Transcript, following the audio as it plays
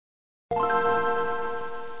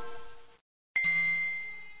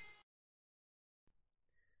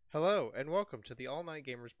Hello, and welcome to the All Night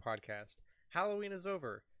Gamers podcast. Halloween is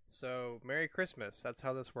over, so Merry Christmas. That's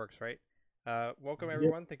how this works, right? Welcome, Yep.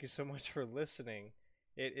 everyone. Thank you so much for listening.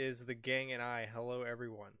 It is the gang and I. Hello,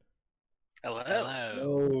 everyone.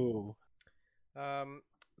 Hello. Oh, Um,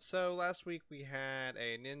 so last week we had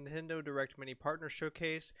a Nintendo Direct Mini Partner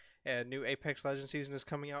Showcase. A new Apex Legends season is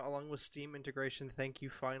coming out along with Steam integration. Thank you,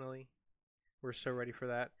 finally. We're so ready for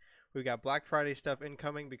that. We got Black Friday stuff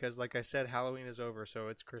incoming because, like I said, Halloween is over, so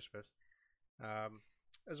it's Christmas.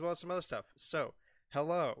 As well as some other stuff. So,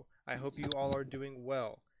 hello. I hope you all are doing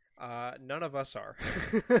well. None of us are.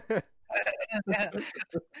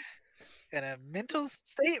 In a mental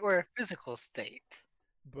state or a physical state?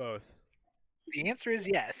 Both. The answer is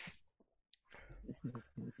yes.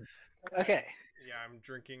 Okay. Yeah, I'm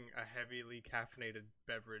drinking a heavily caffeinated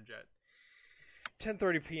beverage at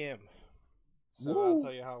 10:30 p.m. So Woo. I'll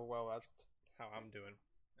tell you how I'm doing.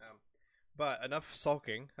 But enough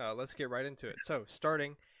sulking. Let's get right into it. So,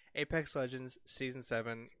 starting Apex Legends Season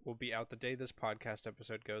 7 will be out the day this podcast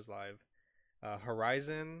episode goes live.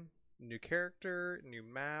 Horizon, new character, new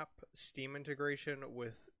map, Steam integration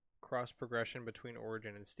with cross progression between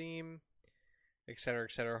Origin and Steam, etc.,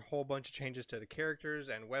 etc. A whole bunch of changes to the characters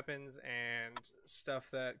and weapons and stuff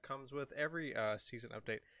that comes with every season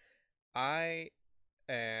update. I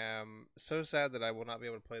am so sad that I will not be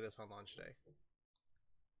able to play this on launch day.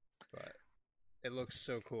 But it looks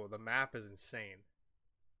so cool. The map is insane.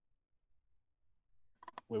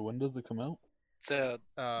 wait, when does it come out? So,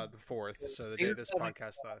 The 4th, so the day this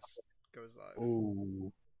podcast goes live.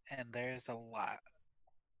 Oh, and there's a lot.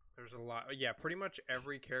 There's a lot. Yeah, pretty much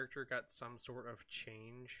every character got some sort of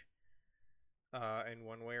change in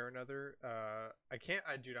one way or another.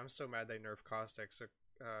 Dude, I'm so mad they nerfed Caustic. So,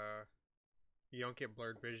 you don't get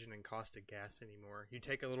blurred vision and caustic gas anymore. You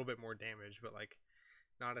take a little bit more damage, but like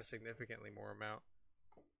not a significantly more amount.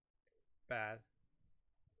 Bad.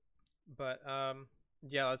 But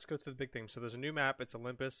yeah, let's go through the big thing. So there's a new map. It's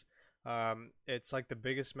Olympus. It's like the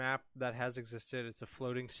biggest map that has existed. It's a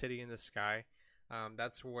floating city in the sky.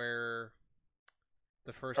 That's where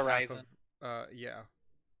the first Horizon. half of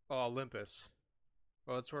Olympus.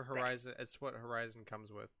 Well, it's where Horizon. It's what Horizon comes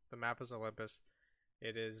with. The map is Olympus.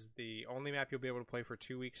 It is the only map you'll be able to play for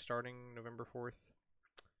 2 weeks starting November 4th.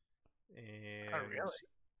 And Oh, really?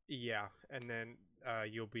 yeah, and then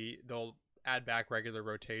they'll add back regular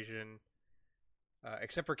rotation.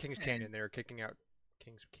 Except for Kings Canyon, they're kicking out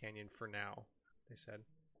Kings Canyon for now. They said.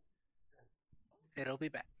 It'll be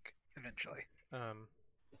back eventually.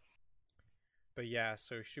 But yeah,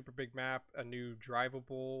 so super big map, a new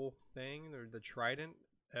drivable thing, the Trident.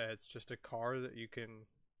 It's just a car that you can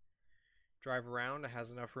drive around. It has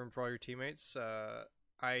enough room for all your teammates.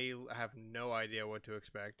 I have no idea what to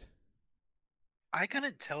expect. I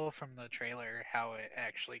couldn't tell from the trailer how it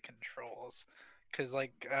actually controls, because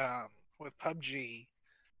with PUBG,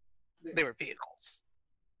 they were vehicles,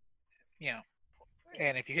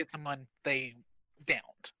 and if you hit someone, they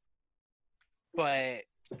downed. But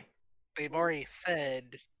they've already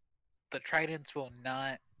said the Tridents will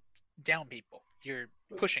not down people. You're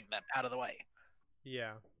pushing them out of the way.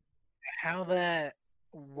 Yeah. How that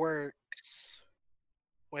works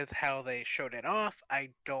with how they showed it off, I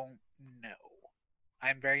don't know.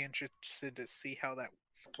 I'm very interested to see how that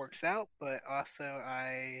works out, but also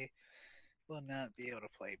I will not be able to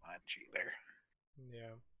play much either.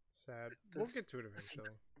 Yeah, sad. We'll get to it eventually.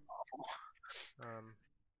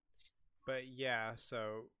 But yeah,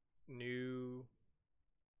 so new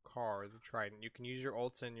car, the Trident. You can use your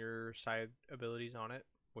ults and your side abilities on it,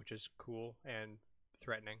 which is cool and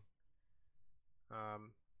threatening.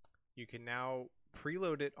 You can now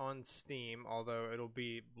preload it on Steam, although it'll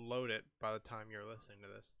be loaded by the time you're listening to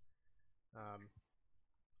this.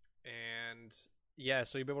 And yeah,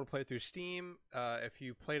 so you'll be able to play it through Steam. If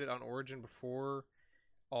you played it on Origin before,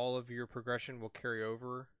 all of your progression will carry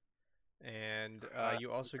over. And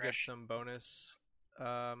you also get some bonus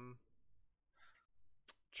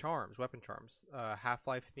charms, weapon charms,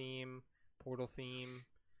 Half-Life theme, Portal theme,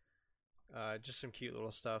 just some cute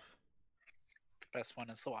little stuff. The best one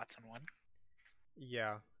is the Watson one.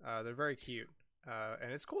 Yeah, they're very cute,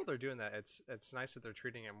 and it's cool they're doing that. It's nice that they're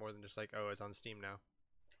treating it more than just like, oh, it's on Steam now.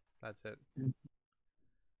 That's it.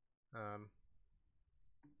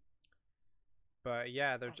 But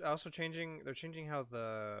yeah, they're also changing. They're changing how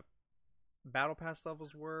the battle pass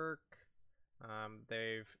levels work.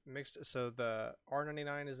 They've mixed, so the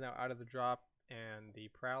R99 is now out of the drop, and the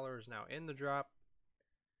Prowler is now in the drop.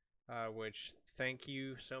 Which, thank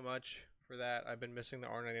you so much for that. I've been missing the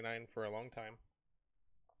R99 for a long time.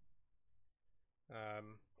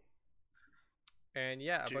 And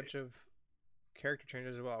yeah, a Dude. bunch of character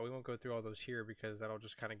changes as well. We won't go through all those here because that'll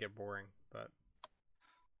just kind of get boring. But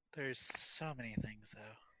There's so many things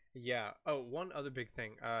though. yeah. Oh, one other big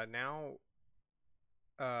thing. Now,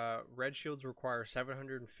 red shields require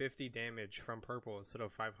 750 damage from purple instead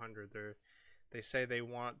of 500. They say they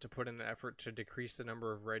want to put in an effort to decrease the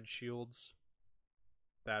number of red shields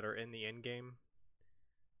that are in the end game.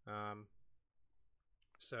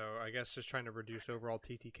 So I guess just trying to reduce overall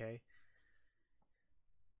TTK.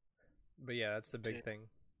 But yeah, that's the big Dude. thing.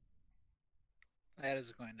 That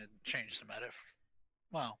is going to change the meta.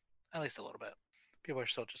 Well, at least a little bit. People are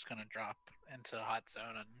still just going to drop into hot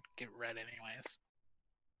zone and get red anyways.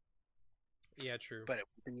 Yeah, true. But it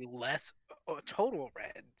will be less total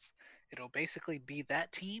reds. It'll basically be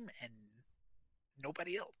that team and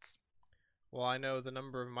nobody else. Well, I know the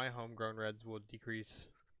number of my homegrown reds will decrease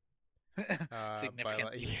by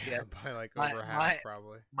Significantly. like, Yeah. by like My- over half my-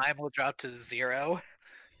 probably. Mine will drop to 0.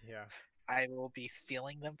 Yeah. I will be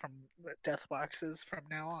stealing them from the death boxes from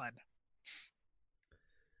now on.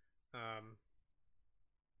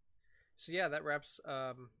 So yeah, that wraps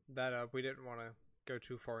that up. We didn't want to go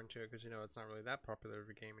too far into it because it's not really that popular of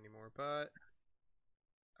a game anymore. But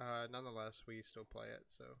nonetheless, we still play it.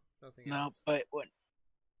 So nothing No, else. but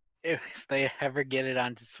if they ever get it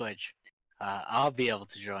onto Switch, I'll be able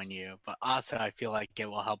to join you. But also, I feel like it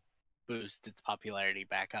will help boost its popularity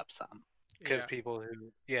back up some. Because Yeah. people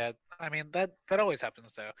who, I mean that always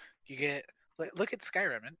happens though. You get look at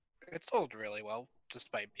Skyrim, it sold really well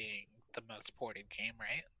despite being the most ported game,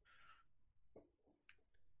 right?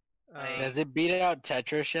 Does it beat out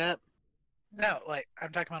Tetris yet? No, like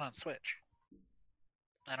I'm talking about on Switch.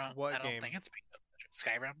 What I don't game? think it's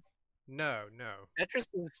Skyrim. No. Tetris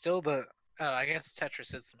is still the. Oh, I guess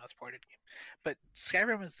Tetris is the most ported game, but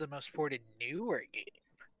Skyrim is the most ported newer game.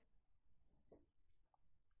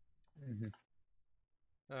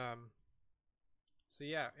 So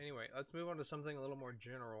yeah. Anyway, let's move on to something a little more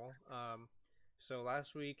general. So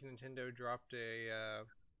last week Nintendo dropped a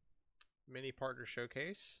mini partner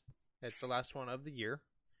showcase. It's the last one of the year.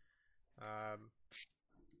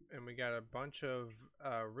 And we got a bunch of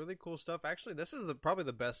really cool stuff. Actually, this is probably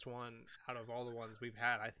the best one out of all the ones we've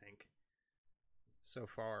had, I think, so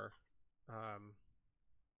far.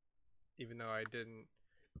 Even though I didn't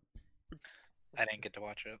get to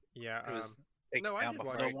watch it. Yeah. It was taken no, I down did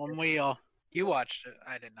before watch The it. one we all. You watched it.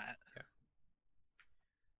 I did not.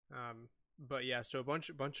 But yeah, so a bunch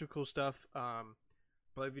of cool stuff.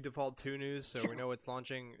 Bravely Default 2 news, so we know it's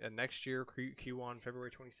launching next year, Q1,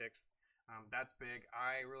 February 26th. That's big.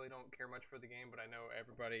 I really don't care much for the game, but I know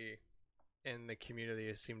everybody in the community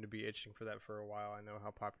has seemed to be itching for that for a while. I know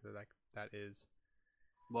how popular that is.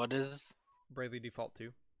 What is? Bravely Default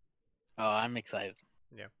 2. Oh, I'm excited.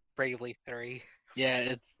 Bravely 3.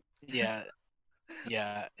 Yeah,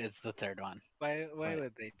 it's the third one. Why Right.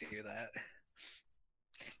 would they do that?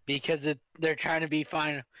 Because they're trying to be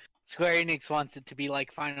Final. Square Enix wants it to be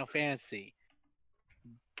like Final Fantasy.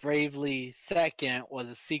 Bravely Second was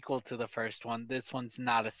a sequel to the first one. This one's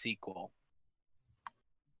not a sequel.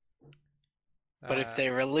 But if they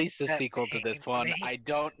release a that sequel to this pains one, me. I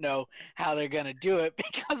don't know how they're gonna do it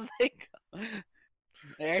because they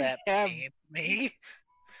That have pains me.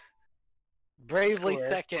 Bravely Square,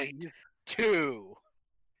 Second please. 2.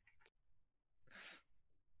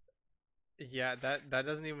 Yeah, that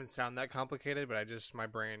doesn't even sound that complicated, but my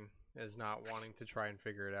brain is not wanting to try and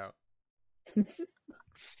figure it out.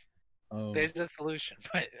 There's a solution,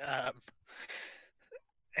 but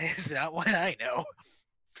it's not one I know.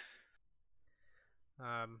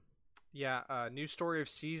 New Story of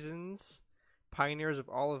Seasons, Pioneers of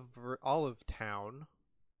Olive Town.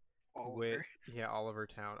 Oliver. Olive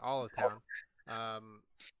Town.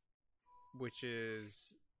 Which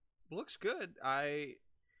looks good. I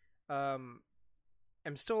am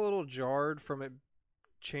still a little jarred from it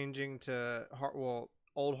changing to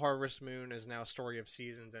Old Harvest Moon is now Story of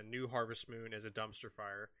Seasons, and New Harvest Moon is a dumpster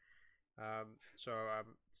fire. So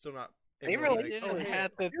I'm still not. They able to really like, didn't hey,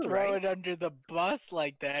 have to you're throw right. it under the bus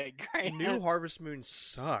like that, Grant. New Harvest Moon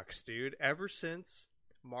sucks, dude. Ever since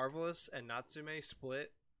Marvelous and Natsume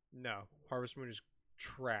split, no, Harvest Moon is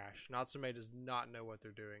trash. Natsume does not know what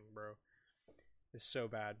they're doing, bro. It's so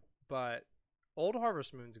bad. But Old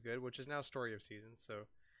Harvest Moon's good, which is now Story of Seasons. So,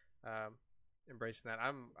 embracing that. I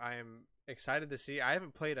am excited to see. I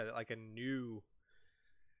haven't played a new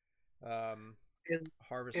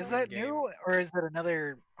Harvest Is Moon that game. new, or is it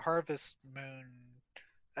another Harvest Moon?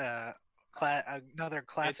 Another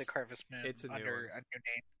classic Harvest Moon it's a new under one.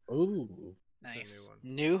 a new name. Ooh. It's Nice. a new one.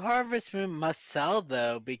 New Harvest Moon must sell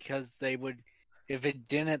though because it If it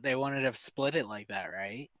didn't, they wouldn't have split it like that,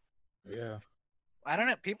 right? Yeah. I don't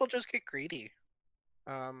know. People just get greedy.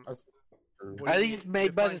 That's true. What Are do you these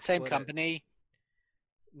made by define the same split it? company?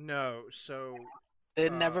 No. So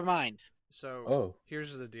Then never mind. Oh.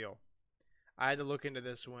 here's the deal. I had to look into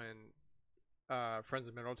this when Friends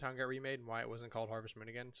of Middletown got remade and why it wasn't called Harvest Moon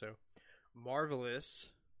again. So Marvelous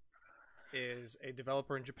is a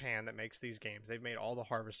developer in Japan that makes these games. They've made all the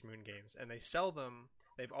Harvest Moon games and they sell them.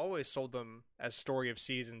 They've always sold them as Story of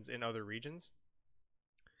Seasons in other regions.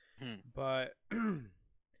 But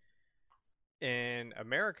in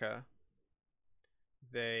America,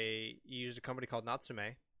 they used a company called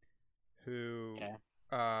Natsume, who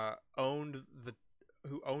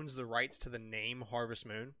owns the rights to the name Harvest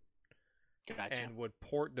Moon, Gotcha. and would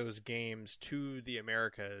port those games to the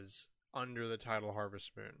Americas under the title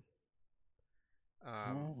Harvest Moon.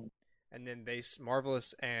 Oh. And then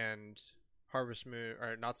Marvelous and Harvest Moon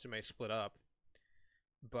or Natsume split up,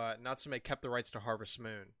 but Natsume kept the rights to Harvest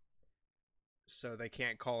Moon. So they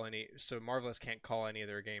can't call Marvelous can't call any of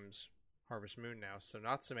their games Harvest Moon now. So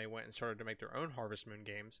Natsume went and started to make their own Harvest Moon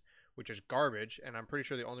games, which is garbage, and I'm pretty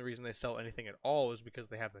sure the only reason they sell anything at all is because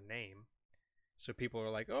they have the name. So people are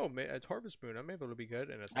like, "Oh, it's Harvest Moon. Maybe it'll be good,"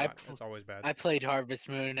 and it's not. It's always bad. I played Harvest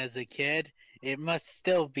Moon as a kid. It must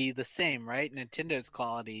still be the same, right? Nintendo's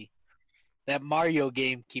quality. That Mario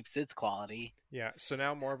game keeps its quality. Yeah. So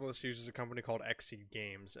now Marvelous uses a company called Xseed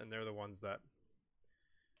Games, and they're the ones that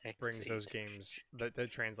brings those games that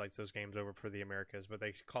translates those games over for the Americas, but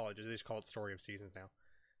they just call it Story of Seasons now.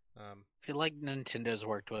 I feel like Nintendo's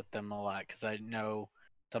worked with them a lot because I know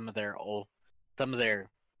some of their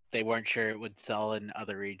they weren't sure it would sell in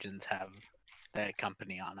other regions have that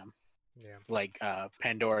company on them. Yeah. Like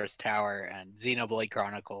Pandora's Tower and Xenoblade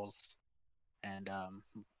Chronicles and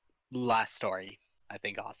Last Story I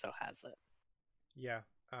think also has it. Yeah.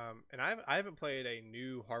 And I haven't played a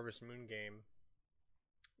new Harvest Moon game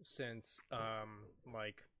since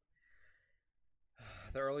like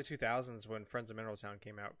the early 2000s when Friends of Middletown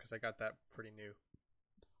came out, because I got that pretty new.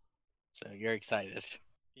 So you're excited.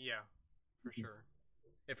 Yeah, for sure.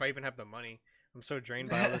 If I even have the money. I'm so drained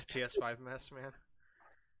by all this PS5 mess, man.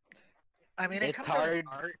 I mean, It's it comes out hard.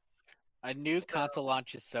 hard. A new console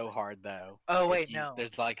launch is so hard though. Oh wait, If you- no.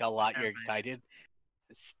 There's like a lot Never you're mind. excited.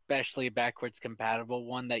 Especially a backwards compatible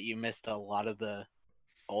one that you missed a lot of the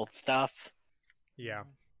old stuff. Yeah.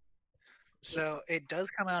 So it does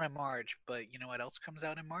come out in March, but you know what else comes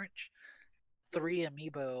out in March? 3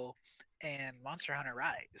 Amiibo and Monster Hunter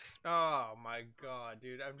Rise. Oh my god,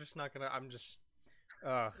 dude. I'm just not gonna. I'm just.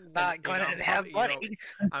 Not going to have money.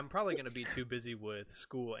 I'm probably gonna be too busy with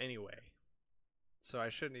school anyway, so I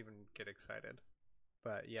shouldn't even get excited.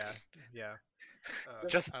 But yeah.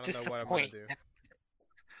 Just I don't know what I'm gonna do. disappointment.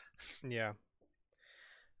 Yeah.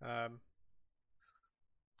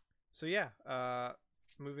 So yeah.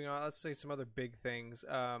 Moving on. Let's say some other big things.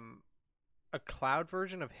 A cloud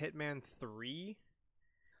version of Hitman 3.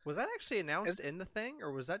 Was that actually announced in the thing,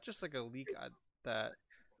 or was that just like a leak that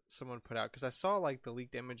someone put out? Because I saw like the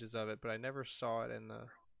leaked images of it, but I never saw it in the.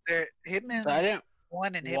 Hitman So I didn't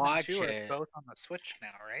 1 and Hitman watch 2 are it. both on the Switch now,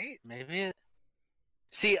 right? maybe it.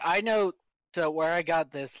 See, I know. So where I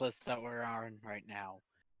got this list that we're on right now,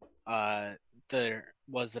 there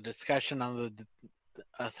was a discussion on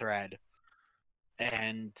a thread,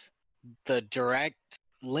 and the direct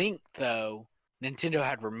link though, Nintendo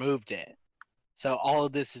had removed it. So all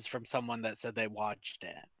of this is from someone that said they watched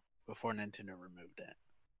it before Nintendo removed it.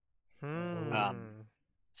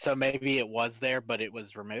 So maybe it was there, but it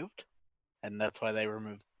was removed, and that's why they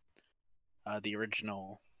removed the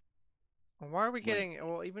original. Why are we getting?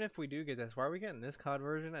 Well, even if we do get this, why are we getting this cloud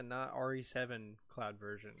version and not RE7 cloud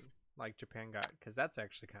version like Japan got? Because that's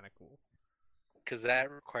actually kind of cool. Because that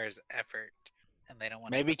requires effort, and they don't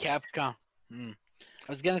want. Maybe Capcom. I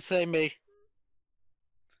was gonna say maybe.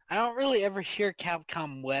 I don't really ever hear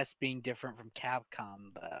Capcom West being different from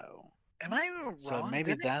Capcom though. Am I wrong? So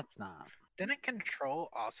maybe that's not. Didn't Control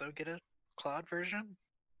also get a cloud version?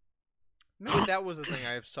 Maybe that was the thing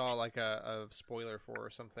I saw like a spoiler for or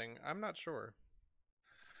something. I'm not sure.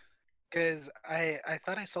 Because I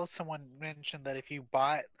thought I saw someone mention that if you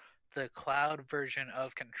bought the cloud version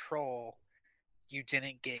of Control, you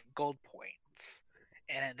didn't get gold points.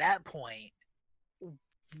 And at that point,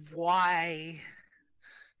 why?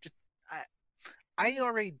 Just I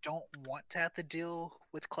already don't want to have to deal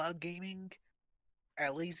with cloud gaming.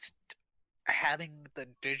 At least having the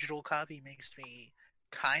digital copy makes me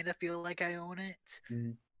kind of feel like I own it.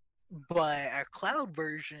 Mhm. But a cloud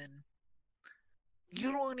version,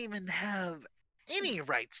 you don't even have any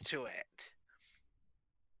rights to it.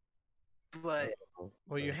 But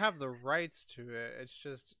Well, you have the rights to it. It's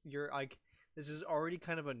just you're like this is already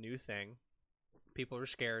kind of a new thing. People are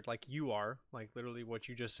scared, like you are. Like literally, what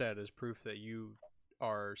you just said is proof that you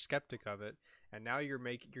are skeptic of it. And now you're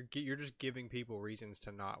just giving people reasons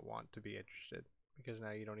to not want to be interested because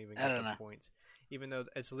now you don't even get the points, even though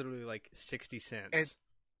it's literally like 60 cents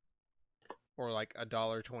or like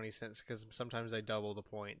 $1.20 because sometimes they double the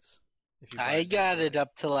points. If you I got it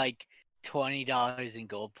up to like $20 in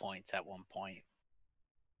gold points at one point.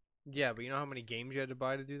 Yeah, but you know how many games you had to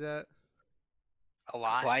buy to do that? A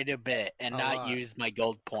lot, quite a bit, and not use my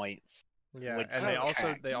gold points. Yeah,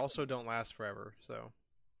 and they also don't last forever. So.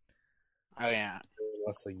 Oh yeah.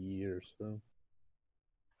 Last a year or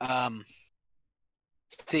so.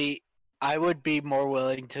 See, I would be more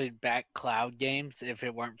willing to back cloud games if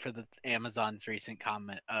it weren't for the Amazon's recent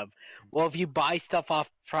comment of, well, if you buy stuff off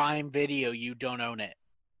Prime Video, you don't own it.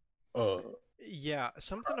 Yeah,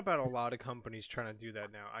 something about a lot of companies trying to do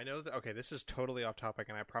that now. I know that, okay, this is totally off topic,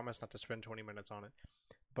 and I promise not to spend 20 minutes on it,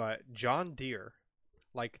 but John Deere,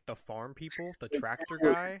 like the farm people, the tractor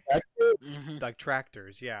guy, like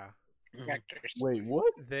tractors, yeah. Tractors. Wait,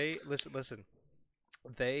 what? They, listen,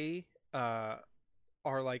 they,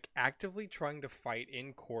 are like actively trying to fight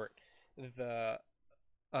in court the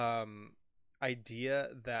idea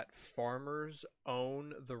that farmers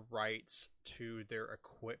own the rights to their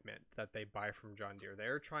equipment that they buy from John Deere.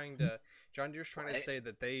 John Deere's trying to say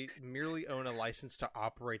that they merely own a license to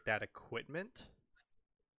operate that equipment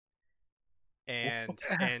and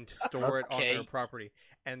store it on their property.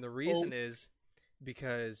 And the reason is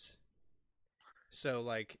because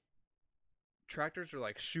like tractors are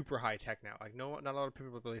like super high tech now. Like not a lot of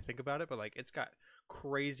people really think about it, but like it's got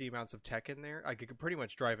crazy amounts of tech in there. Like it could pretty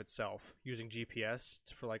much drive itself using GPS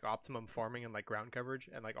for like optimum farming and like ground coverage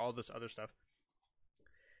and like all this other stuff.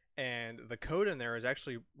 And the code in there is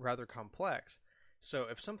actually rather complex. So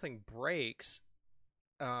if something breaks,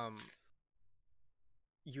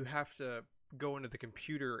 you have to go into the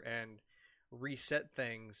computer and reset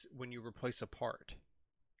things when you replace a part,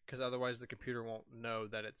 because otherwise the computer won't know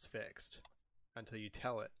that it's fixed until you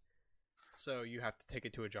tell it. So you have to take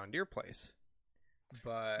it to a John Deere place.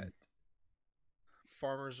 But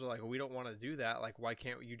farmers are like, we don't want to do that. Like, why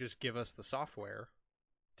can't you just give us the software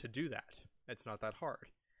to do that? It's not that hard.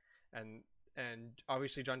 And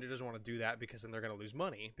obviously John Deere doesn't want to do that because then they're going to lose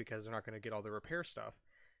money because they're not going to get all the repair stuff.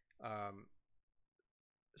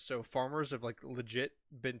 So farmers have like legit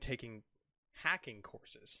been taking hacking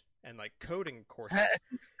courses and like coding courses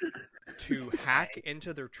to hack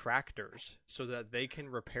into their tractors so that they can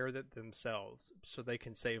repair that themselves, so they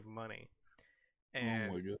can save money.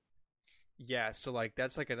 And oh my God. Yeah, so like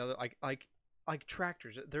that's like another like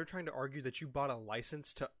tractors. They're trying to argue that you bought a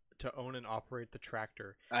license to own and operate the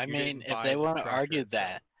tractor. I mean, if they want to argue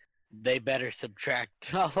that, they better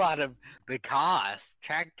subtract a lot of the cost.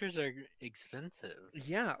 Tractors are expensive.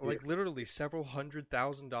 Yeah, like literally several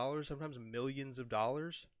 $100,000, sometimes millions of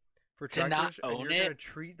dollars for tractors. Not own and you're gonna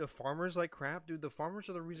treat the farmers like crap, dude. The farmers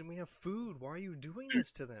are the reason we have food. Why are you doing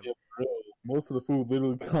this to them? Yeah, bro. Most of the food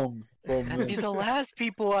literally comes from That'd be the last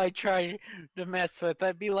people I try to mess with.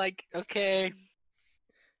 I'd be like, okay.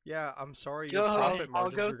 Yeah, I'm sorry. Your profit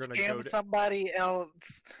margins I'll are go gonna scam go to somebody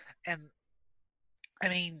else, and I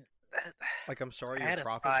mean, like, I'm sorry, your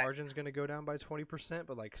profit margin's gonna go down by 20%,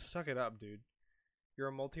 but like, suck it up, dude. You're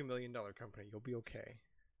a multi-million-dollar company. You'll be okay.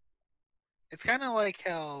 It's kind of like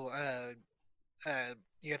how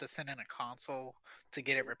you have to send in a console to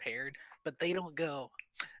get it repaired, but they don't go,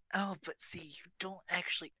 oh, but see, you don't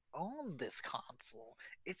actually own this console.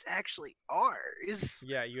 It's actually ours.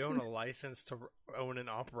 Yeah, you own a license to own and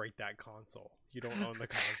operate that console. You don't own the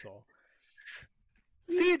console.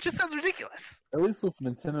 See, it just sounds ridiculous. At least with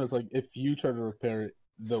Nintendo, it's like if you try to repair it,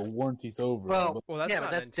 the warranty's over. Well, that's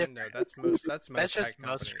not that's Nintendo. Different. That's most just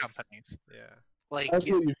companies. most companies. Yeah. Like, that's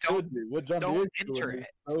what you don't should do. What John don't Deere's enter doing it.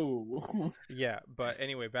 is so... Yeah, but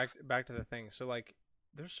anyway, back to the thing. So like,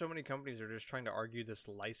 there's so many companies that are just trying to argue this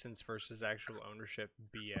license versus actual ownership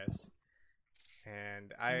BS,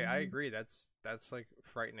 and I agree. That's like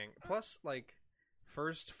frightening. Plus, like,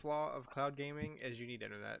 first flaw of cloud gaming is you need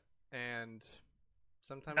internet, and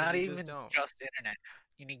sometimes not you even just don't. just internet.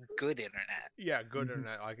 You need good internet. Yeah, good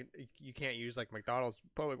internet. Like, you can't use like McDonald's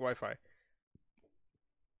public Wi-Fi.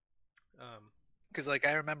 Because like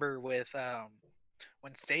I remember with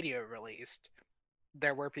when Stadia released,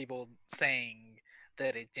 there were people saying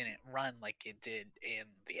that it didn't run like it did in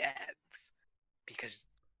the ads because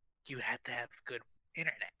you had to have good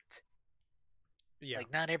internet. Yeah.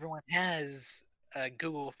 Like, not everyone has a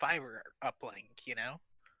Google Fiber uplink, you know?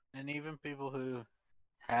 And even people who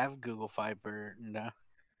have Google Fiber, no.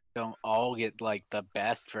 don't all get like the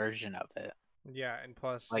best version of it. Yeah, and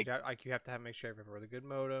plus Like- you have to make sure you have a really good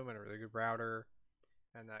modem and a really good router,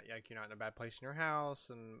 and that you're not in a bad place in your house,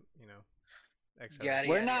 and etc. Got it.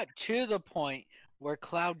 We're Yeah, not to the point where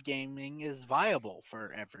cloud gaming is viable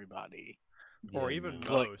for everybody. Or Yeah, even no.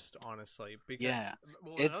 But- most, honestly. Because Yeah.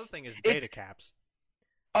 well, It's- another thing is it's- data caps.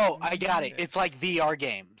 Oh, I got it. Yeah. It's like VR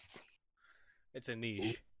games. It's a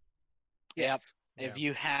niche. yes. If Yeah.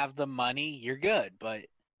 you have the money, you're good, but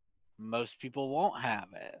most people won't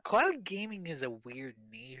have it. Cloud gaming is a weird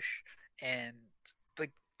niche, and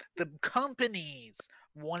the companies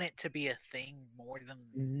want it to be a thing more than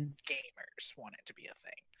Mhm. gamers want it to be a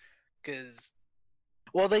thing. Because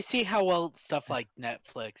Well, they see how well stuff like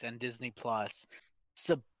Netflix and Disney Plus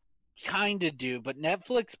kind of do, but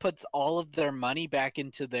Netflix puts all of their money back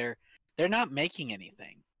into they're not making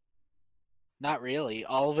anything. Not really.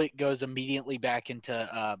 All of it goes immediately back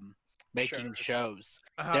into making shows.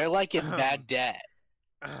 They're like in bad debt.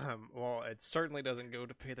 Well, it certainly doesn't go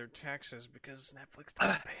to pay their taxes because Netflix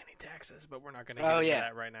doesn't pay any taxes. But we're not going to get Oh, into yeah.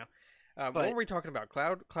 that right now. What But- were we talking about?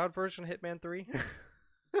 Cloud version Hitman 3?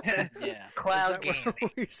 Yeah. cloud Is that gaming.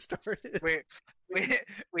 where we started?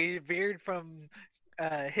 we veered from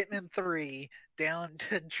Hitman 3 down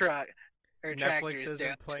to Netflix tractors isn't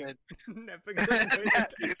down playing. to Netflix isn't paying their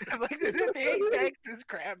taxes. Netflix isn't paying taxes,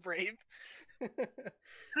 crap brave.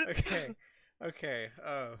 Okay.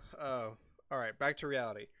 All right. Back to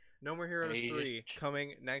reality. No More Heroes Hey, 3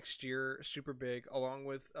 coming next year, super big, along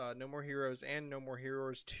with No More Heroes and No More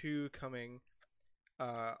Heroes 2 coming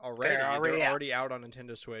already. They're already out. already out on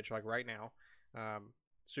Nintendo Switch, like right now.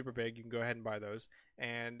 Super big. You can go ahead and buy those.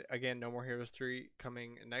 And again, No More Heroes 3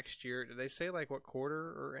 coming next year. Did they say like what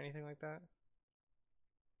quarter or anything like that?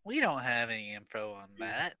 We don't have any info on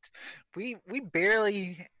that. We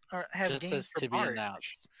barely have Just games as for to be March.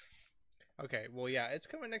 announced. Okay. Well, yeah, it's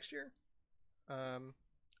coming next year.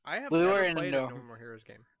 I have We were never in a played a no- No More Heroes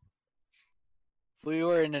game. If we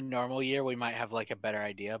were in a normal year, we might have like a better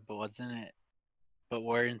idea, but wasn't it? But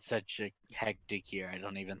we're in such a hectic year. I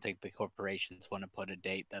don't even think the corporations want to put a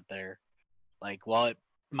date that they're like, well, it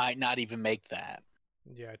might not even make that.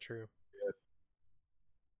 Yeah, true.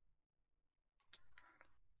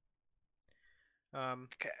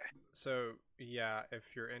 Okay. So yeah, if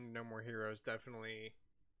you're in No More Heroes, definitely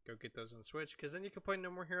go get those on Switch because then you can play No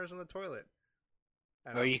More Heroes on the toilet.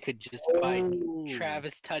 And Or I'm- you could just buy Oh.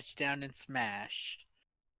 Travis Touchdown and Smash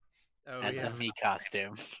oh as yeah, a me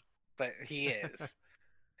costume. But he is.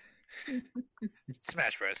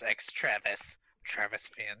 Smash Bros. X Travis. Travis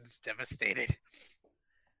fans devastated.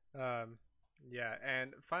 yeah,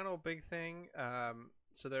 and final big thing.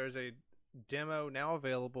 So there's a demo now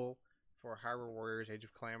available for Hyrule Warriors: Age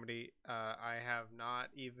of Calamity. I have not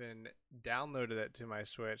even downloaded it to my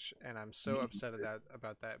Switch, and I'm so Me upset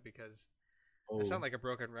about that because I Oh. sound like a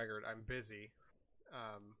broken record. I'm busy.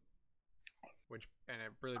 And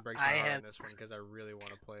it really breaks I my heart have- on this one because I really want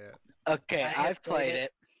to play it. Okay, I have I've played played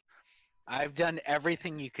it. I've done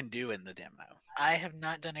everything you can do in the demo. I have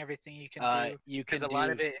not done everything you can do You can because a lot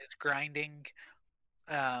of it is grinding.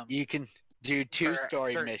 You can do two for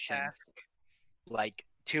story certain missions, tasks. like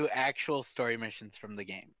 2 actual story missions from the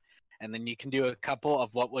game, and then you can do a couple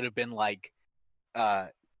of what would have been like.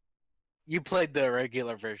 You played the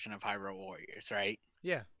regular version of Hyrule Warriors, right?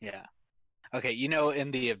 Yeah, Yeah. Okay,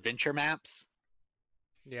 in the adventure maps.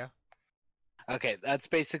 yeah. Okay, that's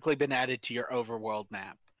basically been added to your overworld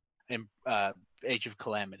map in Age of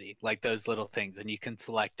Calamity, like those little things, and you can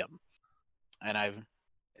select them.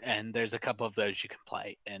 And there's a couple of those you can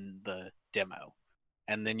play in the demo,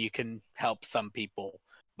 and then you can help some people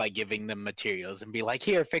by giving them materials and be like,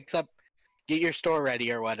 "Here, get your store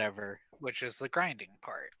ready or whatever." Which is the grinding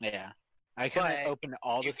part. Yeah, I couldn't But open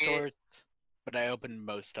all the you get- stores, but I opened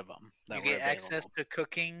most of them. That You were get access available. to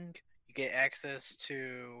cooking. You get access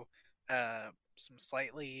to some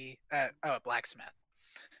slightly a blacksmith.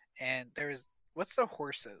 And there's what's the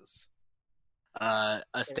horses? A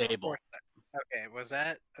There's a stable. horse that- Okay, was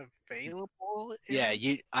that available? Yeah,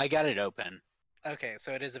 I got it open. Okay,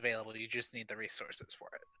 so it is available. You just need the resources for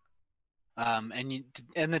it. And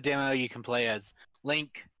in the demo, you can play as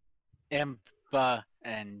Link, Impa,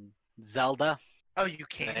 and Zelda. Oh, you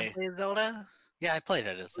can Hey. play Zelda? Yeah, I played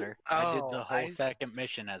it as her. I did the Oh, whole second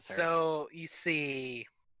mission as her. So you see,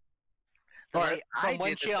 the Or way I from when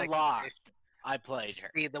did the she second unlocked, mission- I played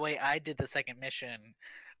her. See, the way I did the second mission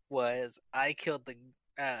was I killed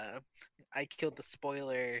the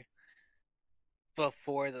spoiler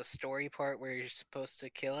before the story part where you're supposed to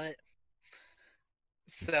kill it.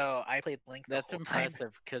 So I played Link the That's whole time.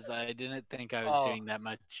 impressive because I didn't think I was Oh. doing that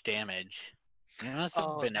much damage. You must have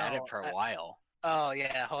Oh, been at it no, for a while. Oh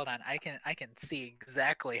yeah, hold on. I can see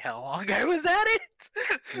exactly how long I was at it.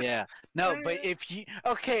 Yeah. No, but if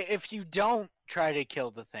you don't try to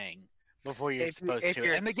kill the thing before you're supposed if to,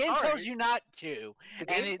 you're and the game smart, tells you not to,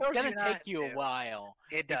 the and game it's tells gonna you take not you a to. while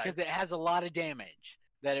It does. because it has a lot of damage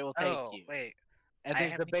that it will take Oh you. wait, And I there's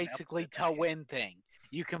the haven't even basically uploaded that to yet. win thing.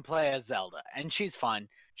 You can play as Zelda, and she's fun.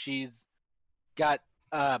 She's got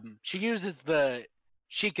she uses the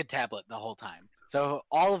Sheikah tablet the whole time. So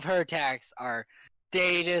all of her attacks are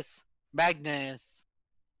Status, Magnus,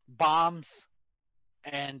 bombs,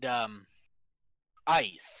 and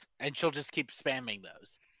ice, and she'll just keep spamming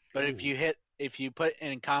those. But if you put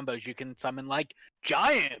in combos, you can summon like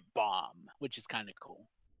Giant Bomb, which is kind of cool.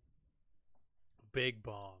 Big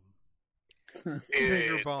bomb. Big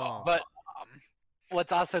Bigger bomb. But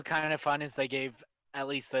what's also kind of fun is they gave at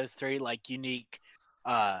least those three like unique.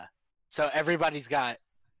 So everybody's got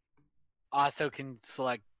also can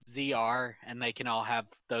select ZR, and they can all have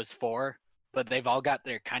those four, but they've all got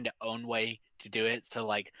their kind of own way to do it. So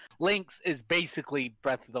like Link's is basically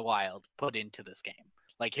Breath of the Wild put into this game.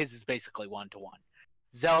 Like his is basically 1-to-1.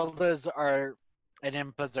 Zelda's are and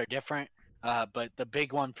Impa's are different, but the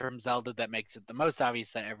big one from Zelda that makes it the most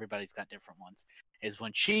obvious that everybody's got different ones is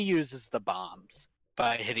when she uses the bombs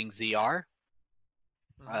by hitting ZR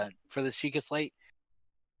for the Sheikah Slate.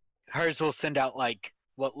 Hers will send out like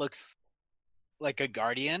what looks like a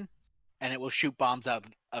guardian, and it will shoot bombs out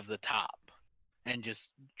of the top and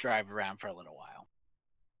just drive around for a little while.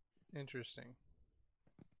 Interesting.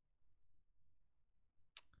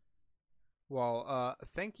 Well,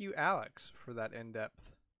 thank you, Alex, for that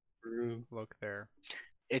in-depth look there.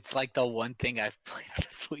 It's like the one thing I've played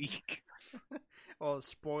this week. Well,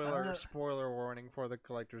 spoiler warning for the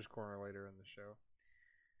Collector's Corner later in the show.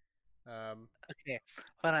 Okay,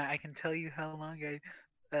 hold on. I can tell you how long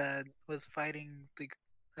I was fighting the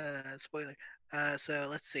spoiler. So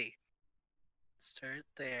let's see. Start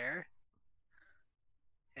there,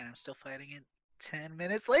 and I'm still fighting it 10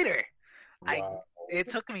 minutes later. Wow. It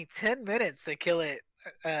took me 10 minutes to kill it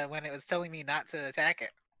when it was telling me not to attack it.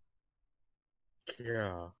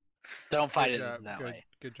 Yeah. Don't fight Good it job, that way.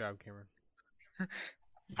 Good job, Cameron.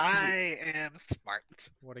 I am smart.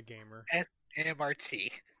 What a gamer.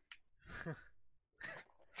 MRT.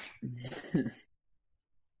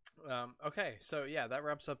 Okay, so yeah, that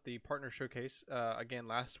wraps up the partner showcase. Again,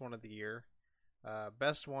 last one of the year.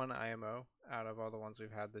 Best one IMO out of all the ones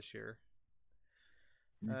we've had this year.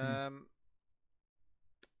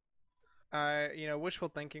 Wishful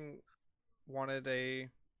thinking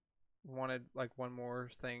wanted like one more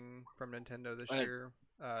thing from Nintendo this year.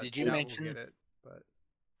 Did you Doubt mention- we'll get it? But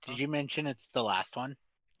Did you mention it's the last one?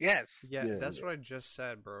 Yes. yeah, Yeah, that's yeah. what I just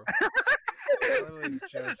said, bro. I literally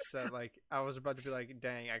just said, like, I was about to be like,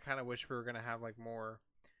 dang, I kind of wish we were gonna have like more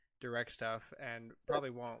direct stuff, and probably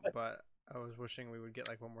won't, but I was wishing we would get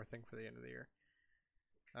like one more thing for the end of the year.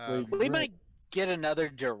 Wait, We Right. might get another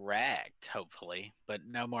direct, hopefully, but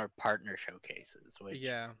no more partner showcases. Which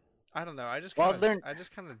Yeah, I don't know. I just Well,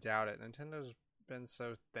 kind of doubt it. Nintendo's been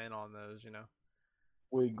so thin on those, you know.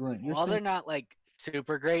 Wait, Grant, you're while they're saying not like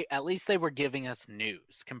super great, at least they were giving us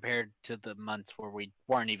news compared to the months where we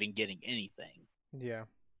weren't even getting anything. Yeah.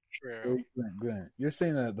 True. wait, Grant, you're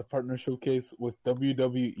saying that the partner showcase with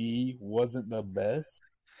WWE wasn't the best?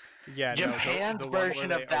 Yeah. Japan's the one where version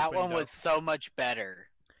they of that opened one up- was so much better.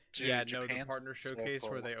 Dude, yeah, no, the Japan's partner so showcase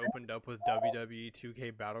where cool. they opened up with WWE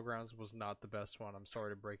 2K Battlegrounds was not the best one. I'm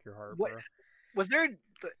sorry to break your heart, What- bro.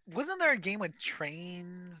 Wasn't there a game with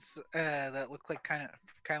trains that looked like kind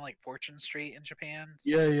of like Fortune Street in Japan?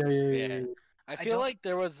 Yeah. Yeah. I I feel don't like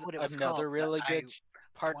there was know what it was another called, but really I good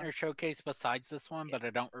partner want- showcase besides this one, but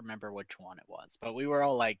I don't remember which one it was. But we were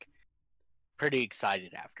all like pretty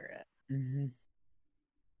excited after it. hmm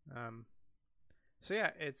So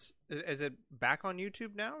yeah, is it back on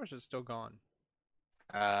YouTube now, or is it still gone?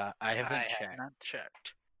 I haven't I checked. have not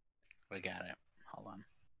checked. We got it. Hold on.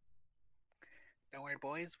 Don't worry,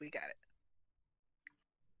 boys, we got it.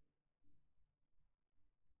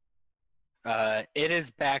 It is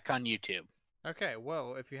back on YouTube. Okay,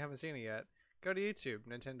 well, if you haven't seen it yet, go to YouTube,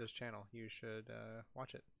 Nintendo's channel. You should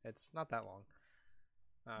watch it. It's not that long.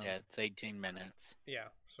 Yeah, it's 18 minutes. Yeah,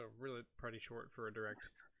 so really pretty short for a direct.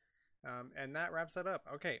 And that wraps that up.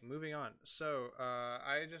 Okay, moving on. So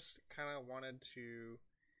I just kind of wanted to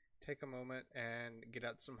take a moment and get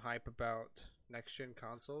out some hype about next-gen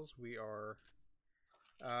consoles.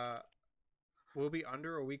 We'll be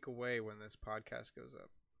under a week away when this podcast goes up.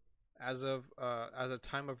 As of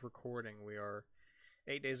time of recording, we are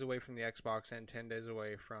 8 days away from the Xbox and 10 days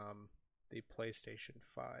away from the PlayStation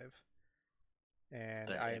 5. And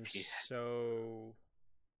But I am if you- so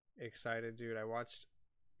excited, dude. I watched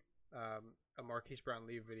a Marquise Brown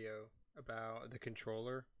Lee video about the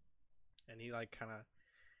controller, and he like kind of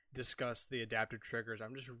discussed the adaptive triggers.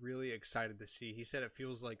 I'm just really excited to see. He said it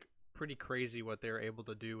feels like pretty crazy what they're able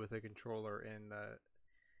to do with a controller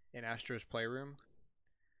in Astro's Playroom,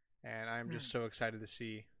 and I'm just so excited to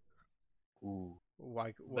see Ooh.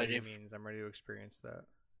 what he means. I'm ready to experience that.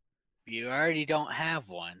 If you already don't have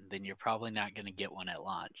one, then you're probably not going to get one at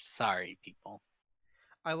launch. Sorry, people.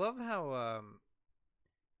 I love how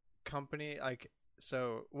company like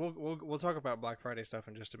so we'll talk about Black Friday stuff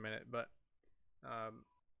in just a minute, but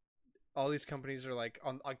all these companies are like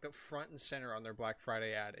on like the front and center on their Black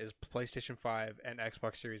Friday ad is PlayStation 5 and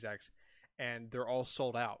Xbox Series X, and they're all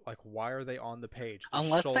sold out. Like, why are they on the page? They're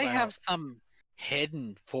Unless sold they out. have some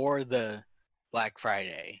hidden for the Black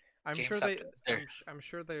Friday. I'm GameStop sure they. is there. I'm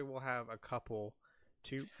sure they will have a couple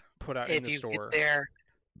to put out If in the you store. get there,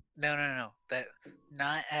 no. That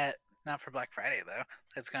not for Black Friday though.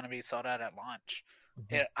 That's gonna be sold out at launch.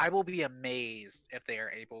 I will be amazed if they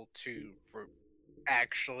are able to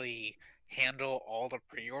actually handle all the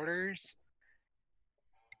pre-orders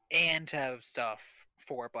and have stuff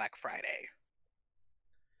for Black Friday.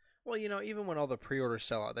 Well, even when all the pre-orders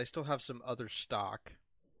sell out, they still have some other stock.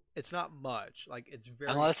 It's not much. Like, it's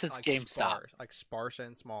very Unless it's like, GameStop. sparse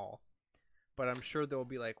and small. But I'm sure there will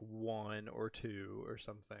be like one or two or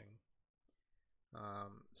something.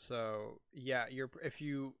 So yeah, if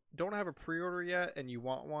you don't have a pre-order yet and you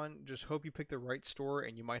want one, just hope you pick the right store,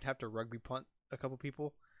 and you might have to rugby punt a couple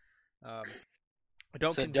people.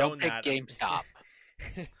 Don't So condone don't pick that. GameStop.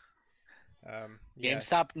 Yeah.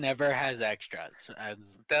 GameStop never has extras.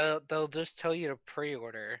 They'll just tell you to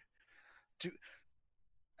pre-order.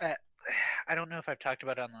 I don't know if I've talked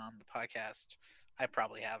about it on the podcast. I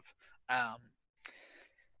probably have.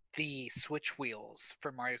 The Switch wheels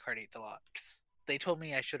for Mario Kart 8 Deluxe. They told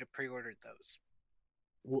me I should have pre-ordered those.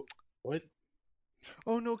 What?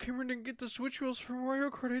 Oh no, Cameron didn't get the Switch wheels for Mario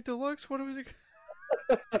Kart 8 Deluxe. What was it?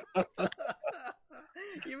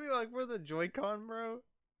 You mean like for the Joy-Con, bro?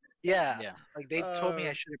 Yeah. Yeah. Like they told me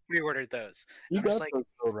I should have pre-ordered those. You I'm just got like, those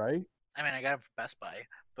though, right? I mean, I got them from Best Buy,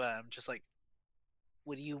 but I'm just like,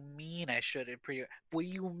 what do you mean I should have pre? What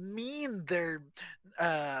do you mean they're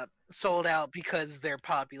sold out because they're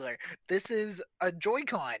popular? This is a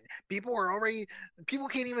Joy-Con. People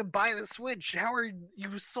can't even buy the Switch. How are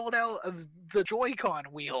you sold out of the Joy-Con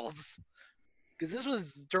wheels? Because this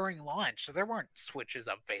was during launch, so there weren't Switches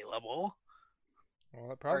available. Well,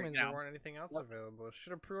 that probably Or, means you there know, weren't anything else available. Should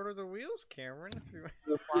have pre-ordered the wheels, Cameron. If you...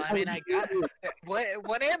 Well, I mean, I got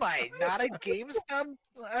what am I? Not a GameStop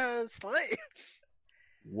slave?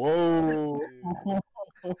 Whoa!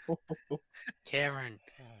 Cameron,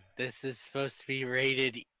 this is supposed to be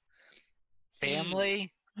rated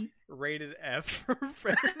family. Rated F for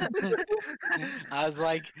family. I was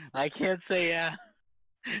like, I can't say yeah,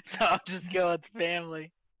 so I'll just go with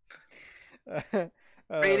family.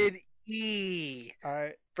 Rated E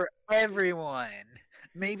I for everyone.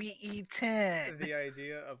 Maybe E10. the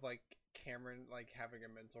idea of like Cameron like having a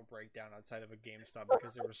mental breakdown outside of a GameStop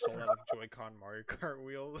because they were sold out of Joy-Con Mario Kart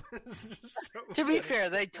wheels. is just so To be funny. fair,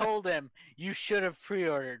 they told him you should have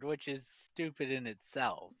pre-ordered, which is stupid in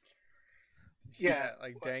itself. Yeah,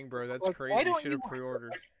 like dang, bro, that's Like, crazy. why You don't should have you-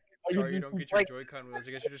 pre-ordered. Are Sorry, you you don't get your like- Joy-Con wheels.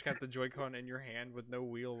 I guess you just got the Joy-Con in your hand with no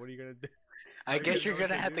wheel. What are you gonna do? I I don't guess even you're know what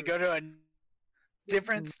gonna to have to do. go to a.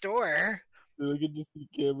 Different store. I can just see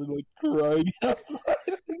Cameron like crying outside.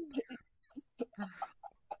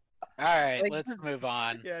 All right, Like, let's move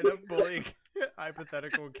on. Yeah, enough bullying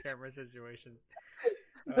hypothetical camera situations.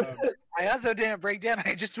 I also didn't break down.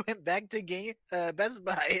 I just went back to Best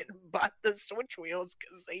Buy and bought the Switch wheels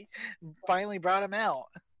because they finally brought them out.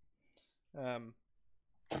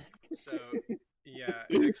 So yeah,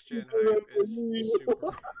 next gen hype is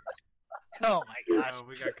super. Oh my gosh. Oh,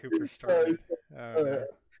 we got Cooper started. Alright.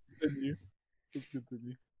 Continue. Let's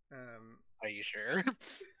continue. Are you sure?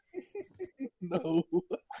 No. All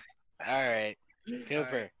right,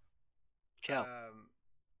 Cooper, chill.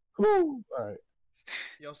 Whew. Alright.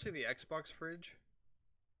 Y'all see the Xbox fridge?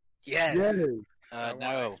 Yes. Yes. I want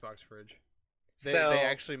No. an Xbox fridge. They So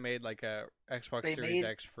actually made like a Xbox They Series made-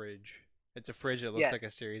 X fridge. It's a fridge that looks Yes. like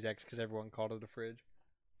a Series X because everyone called it a fridge.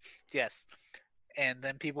 yes. And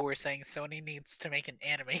then people were saying Sony needs to make an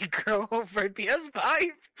anime girl for PS5.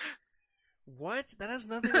 What? That has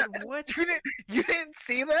nothing. To, what? You didn't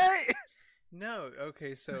see that? No.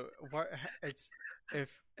 Okay. So what? It's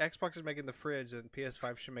if Xbox is making the fridge, then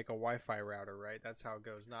PS5 should make a Wi-Fi router, right? That's how it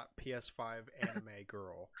goes. Not PS5 anime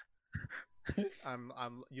girl.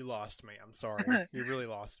 You lost me. I'm sorry. You really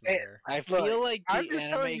lost me Hey, there. I Look, feel like the I'm just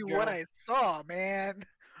telling anime you girl. what I saw, man.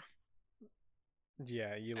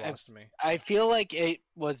 Yeah, you lost me. I feel like it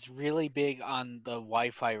was really big on the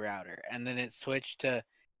Wi-Fi router, and then it switched to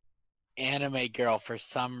Anime Girl for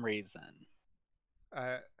some reason.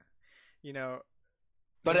 You know,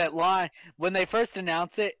 But this- at launch, when they first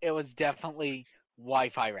announced it, it was definitely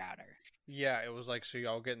Wi-Fi router yeah, it was like so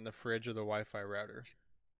y'all get in the fridge or the Wi-Fi router.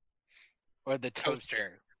 or the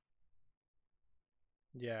toaster.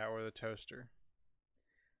 Yeah, or the toaster.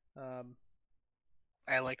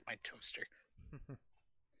 I like my toaster. All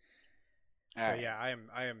But right. yeah,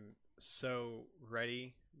 I am so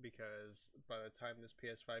ready because by the time this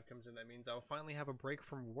PS5 comes in, that means I'll finally have a break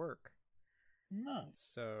from work.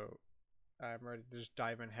 Nice. So I'm ready to just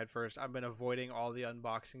dive in headfirst. I've been avoiding all the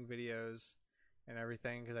unboxing videos and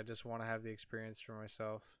everything because I just want to have the experience for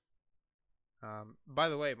myself. By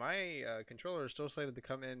the way, my controller is still slated to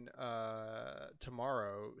come in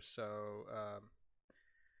tomorrow, so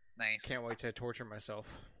Nice. can't wait to torture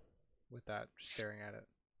myself with that, just staring at it.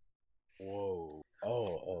 Whoa.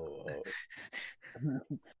 Oh.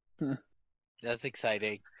 That's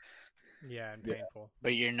exciting, Yeah, and Yeah. painful.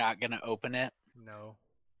 but you're not gonna open it. No.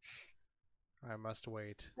 I must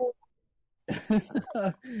wait.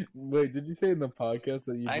 Wait, did you say in the podcast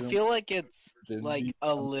that you? I didn't feel like it's virginity? like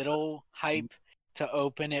a little hype to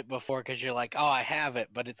open it before because you're like, oh, I have it,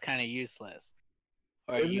 but it's kind of useless.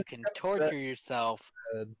 Or Isn't you can torture yourself,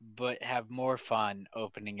 bad. but have more fun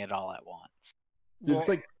opening it all at once. Dude, it's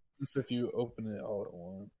like this if you open it all at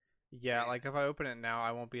once. Yeah, like if I open it now,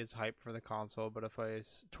 I won't be as hyped for the console. But if I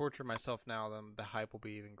torture myself now, then the hype will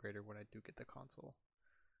be even greater when I do get the console.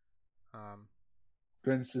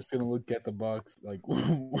 Brent's just gonna look at the box like.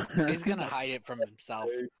 He's gonna hide it from himself.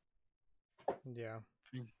 Yeah.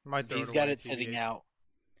 Might throw He's it got away, it sitting TBH. out.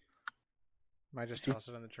 Might just toss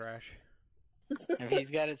it in the trash. If he's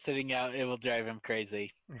got it sitting out, it will drive him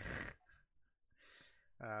crazy.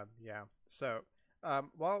 Yeah. So,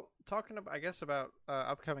 while talking about, I guess about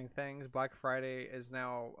upcoming things, Black Friday is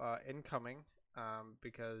now incoming.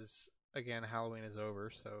 Because again, Halloween is over,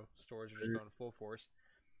 so stores are just going full force.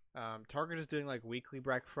 Target is doing like weekly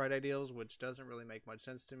Black Friday deals, which doesn't really make much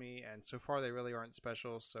sense to me, and so far they really aren't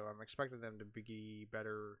special. So I'm expecting them to be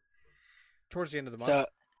better towards the end of the month. So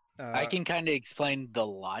I I can kind of explain the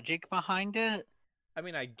logic behind it. I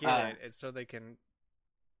mean, I get it. It's so they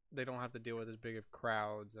don't have to deal with as big of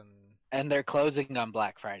crowds And they're closing on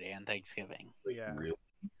Black Friday and Thanksgiving. yeah. Really?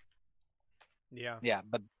 Yeah. Yeah,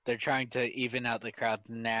 but they're trying to even out the crowds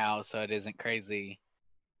now so it isn't crazy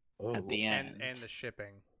Oh, at the end. And the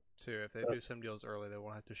shipping too. If they do some deals early, they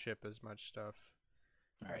won't have to ship as much stuff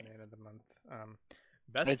at Right. the end of the month.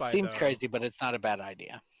 Best It Buy, seems though, crazy, but it's not a bad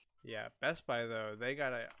idea. Yeah, Best Buy though, they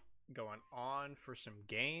got it going on for some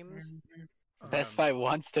games. Best Buy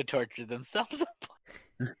wants to torture themselves.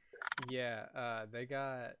 Yeah, they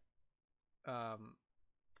got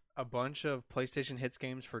a bunch of PlayStation Hits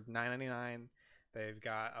games for $9.99. They've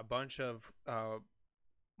got a bunch of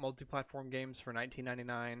multi-platform games for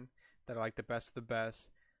 $19.99 that are like the best of the best.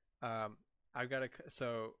 I've got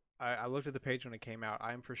I looked at the page when it came out.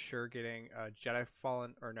 I'm for sure getting Jedi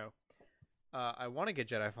Fallen or no. I want to get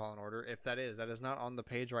Jedi Fallen Order. If that is not on the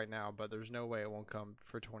page right now, but there's no way it won't come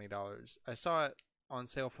for $20. I saw it on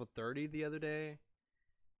sale for $30 the other day.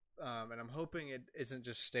 And I'm hoping it isn't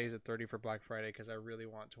just stays at $30 for Black Friday because I really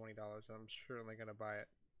want $20. I'm certainly gonna buy it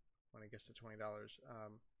when it gets to $20.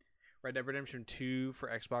 Red Dead Redemption 2 for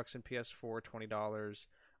Xbox and PS4, $20.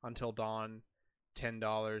 Until Dawn,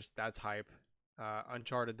 $10. That's hype.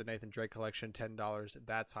 Uncharted: The Nathan Drake Collection, $10.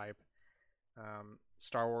 That's hype.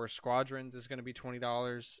 Star Wars Squadrons is going to be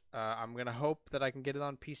 $20. I'm going to hope that I can get it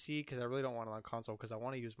on PC because I really don't want it on console because I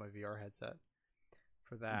want to use my VR headset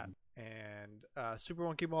for that. And Super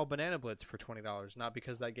Monkey Ball Banana Blitz for $20. Not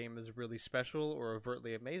because that game is really special or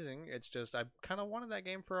overtly amazing. It's just I kind of wanted that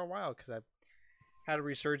game for a while because I had a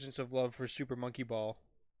resurgence of love for Super Monkey Ball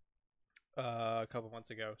a couple months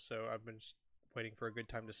ago. So I've been just waiting for a good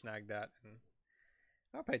time to snag that, and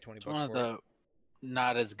I'll pay $20 It's one of for it. the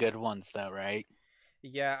not as good ones, though, right?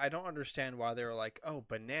 Yeah, I don't understand why they were like, "Oh,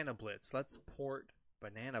 Banana Blitz, let's port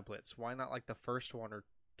Banana Blitz. Why not like the first one or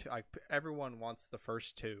two?" Like everyone wants the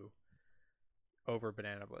first two over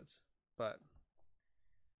Banana Blitz, but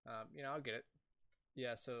I'll get it.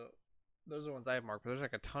 Yeah, so those are the ones I have marked. But there's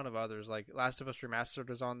like a ton of others. Like Last of Us Remastered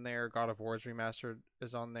is on there. God of War's Remastered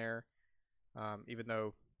is on there. Even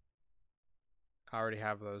though I already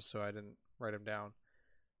have those, so I didn't write them down.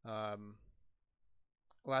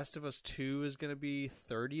 Last of Us 2 is going to be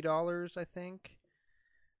 $30, I think.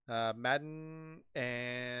 Madden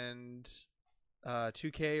and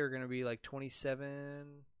 2K are going to be like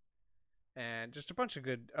 $27. and just a bunch of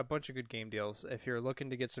good game deals. If you're looking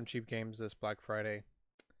to get some cheap games this Black Friday,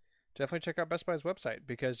 definitely check out Best Buy's website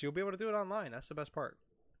because you'll be able to do it online. That's the best part.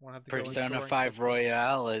 Won't have to go in Persona store and 5 catch it.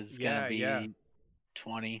 Royale is Yeah, gonna be yeah.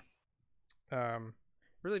 20.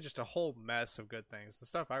 Really just a whole mess of good things. The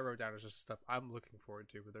stuff I wrote down is just stuff I'm looking forward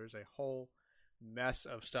to, but there's a whole mess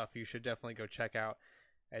of stuff you should definitely go check out.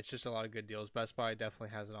 It's just a lot of good deals. Best Buy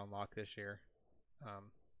definitely has it on lock this year.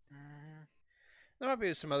 There might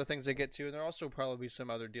be some other things I get to, and there'll also probably be some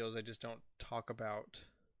other deals I just don't talk about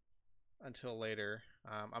until later.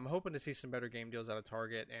 I'm hoping to see some better game deals out of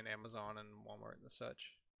Target and Amazon and Walmart and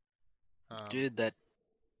such. Dude, that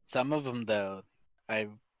some of them though, I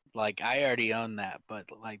already own that, but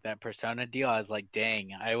like that Persona deal, I was like,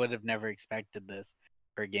 dang, I would have never expected this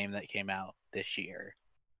for a game that came out this year.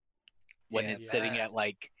 When Yeah, it's sitting that- at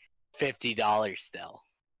like $50 still.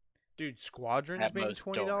 Dude, Squadrons At being most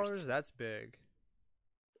 $20, stores. that's big.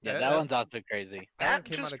 Yeah, that one's also crazy. That one That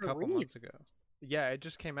came out just a couple released. months ago. Yeah, it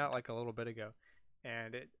just came out like a little bit ago.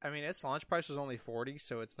 And its launch price was only $40,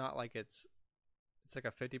 so it's not like it's like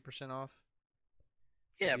a 50% off.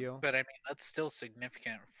 Yeah, deal. but I mean that's still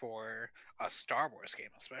significant for a Star Wars game,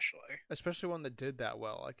 especially. Especially one that did that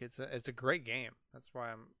well. Like it's a great game. That's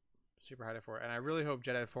why I'm super hyped for it. And I really hope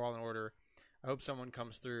Jedi Fallen Order. I hope someone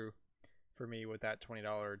comes through for me with that $20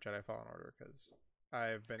 Jedi Fallen Order because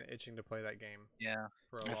I've been itching to play that game Yeah.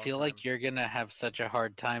 for a I long feel time. like you're gonna have such a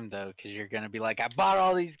hard time though, because you're gonna be like, I bought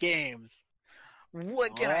all these games.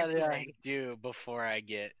 What can I What did I play? do before I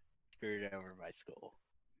get screwed over by school?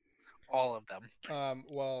 All of them.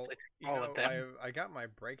 Well, all of them. I got my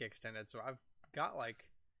break extended, so I've got like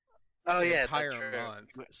Oh an yeah, entire that's true. month.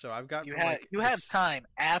 So I've got You from, have like, you have this- time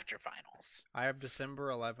after finals. I have December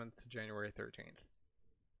 11th to January 13th.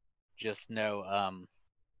 Just no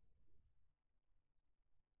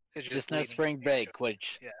It's just no leading spring into- break,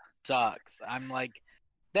 which Yeah. sucks. I'm like,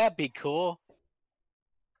 that'd be cool, but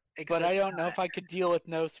Except I don't know if I could deal with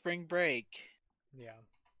no spring break. Yeah.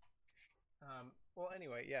 Well,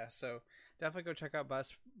 anyway, yeah. So definitely go check out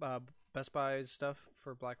Best Buy's stuff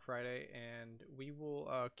for Black Friday, and we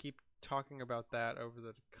will keep talking about that over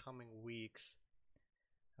the coming weeks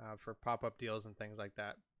for pop-up deals and things like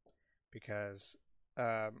that, because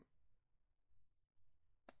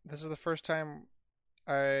this is the first time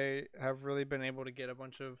I have really been able to get a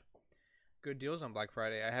bunch of good deals on Black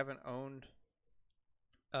Friday. I haven't owned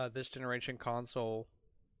this generation console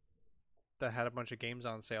that had a bunch of games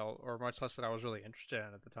on sale, or much less that I was really interested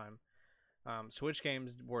in at the time. Switch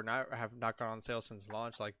games have not gone on sale since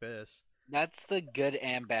launch like this. That's the good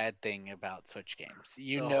and bad thing about Switch games.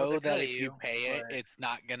 You Well, know they that pay if you you, pay it, but- it's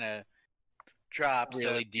not gonna drop. So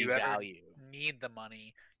really if you ever devalue. need the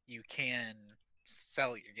money, you can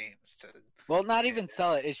sell your games to. Well, not even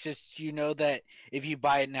sell it. It's just you know that if you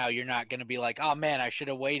buy it now, you're not gonna be like, oh man, I should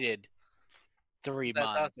have waited 3 That's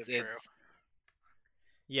months. also true. It's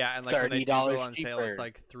Yeah, and like when they do $30 go on sale, it's cheaper.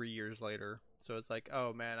 like 3 years later. So it's like,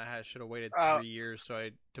 oh man, I should have waited Oh. 3 years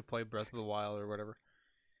to play Breath of the Wild or whatever.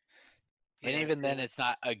 and Yeah, even then, it's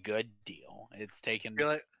not a good deal. It's taken.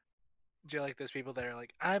 do you like those people that are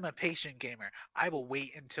like, I'm a patient gamer. I will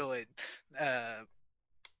wait until it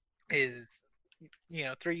is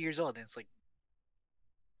 3 years old, and it's like,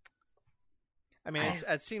 I mean,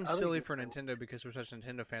 it seems I silly think for it's Nintendo because we're such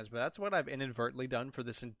Nintendo fans, but that's what I've inadvertently done for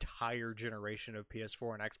this entire generation of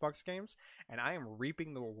PS4 and Xbox games, and I am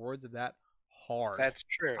reaping the rewards of that hard. that's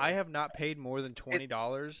true. I have not paid more than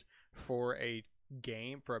 $20 for a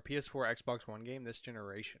game, for a PS4 Xbox One game this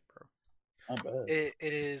generation, bro. Not bad.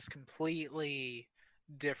 It is completely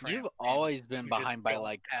different. You've when always been you just behind by don't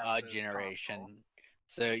like have a the generation, console.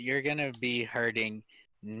 so you're gonna be hurting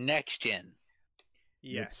next gen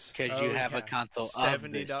Yes, because you have a console of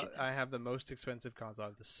 $70. this gen. I have the most expensive console. I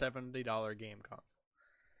have the $70 game console.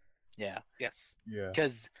 Yeah, Yes. Yeah.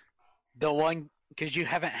 because you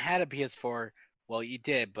haven't had a PS4. Well, you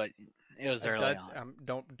did, but it was early on.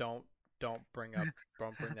 Don't bring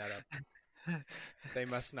that up. They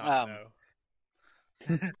must not know.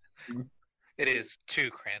 It is too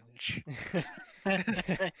cringe.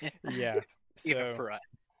 Yeah. Even So, for us.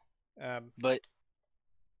 But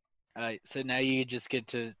so now you just get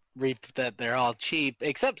to reap that they're all cheap,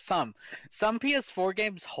 except some. Some PS4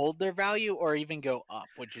 games hold their value or even go up,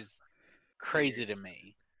 which is crazy to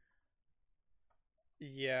me.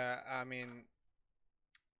 yeah, I mean,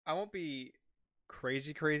 I won't be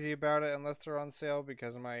crazy about it unless they're on sale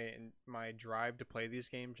because my drive to play these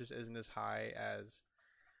games just isn't as high as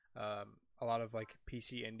a lot of like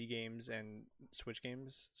PC indie games and Switch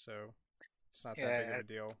games, so it's not that big of Yeah, a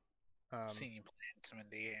deal. I've seen you playing some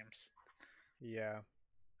indie games. Yeah.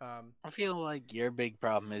 I feel like your big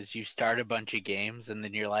problem is you start a bunch of games and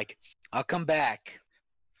then you're like, I'll come back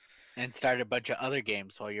and start a bunch of other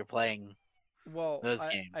games while you're playing well, those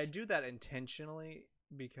I games. do that intentionally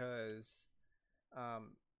because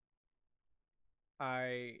um,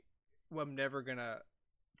 I'm never gonna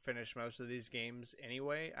finish most of these games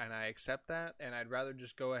anyway, and I accept that, and I'd rather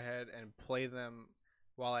just go ahead and play them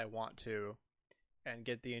while I want to and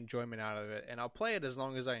get the enjoyment out of it. And I'll play it as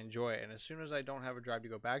long as I enjoy it, and as soon as I don't have a drive to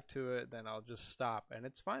go back to it, then I'll just stop, and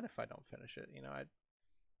it's fine if I don't finish it.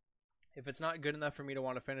 If it's not good enough for me to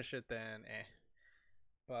want to finish it, then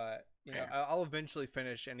But Fair. I'll eventually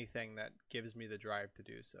finish anything that gives me the drive to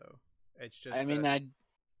do so. It's just I mean, that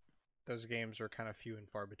those games are kind of few and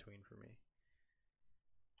far between for me.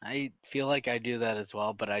 I feel like I do that as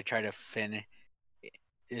well, but I try to finish.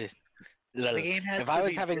 The game has If to I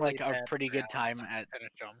was be having really like a bad pretty for good Alex time to at,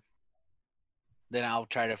 finish 'em. then I'll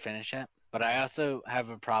try to finish it. But I also have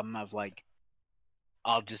a problem of like,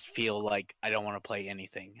 I'll just feel like I don't want to play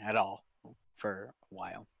anything at all for a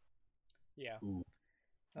while, Yeah. Ooh.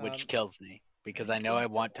 which kills me because I know I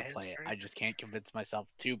want to play it. I History. just can't convince myself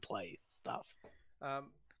to play stuff. I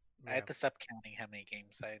yeah. had to stop counting how many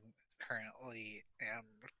games I currently am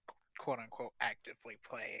quote unquote actively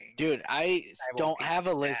playing. Dude, I will don't be have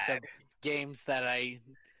a list of sad. games that I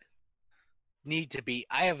need to beat.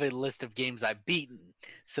 I have a list of games I've beaten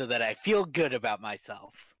so that I feel good about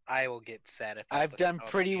myself. I will get sad if I I've look done at all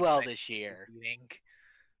the pretty games well I this keep year. beating.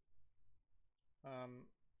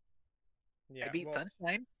 Yeah. I beat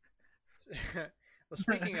Sunshine. Well,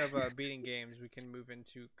 speaking of beating games, we can move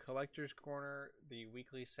into Collector's Corner, the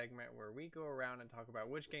weekly segment where we go around and talk about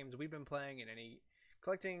which games we've been playing and any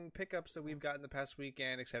collecting pickups that we've gotten the past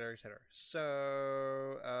weekend, etc., etc.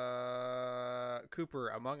 So, Cooper,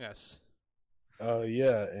 Among Us.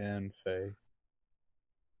 Yeah, and Faye.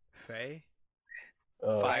 Faye?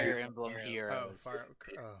 Fire Dude, Emblem Heroes.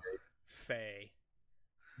 Faye.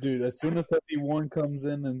 Dude, as soon as FE1 comes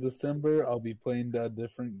in December, I'll be playing that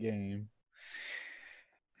different game.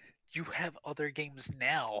 You have other games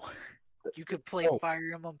now. You could play Oh.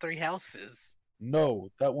 Fire Emblem Three Houses. No,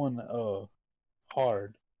 that one,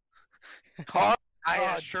 hard. I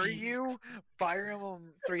Oh, assure geez. you, Fire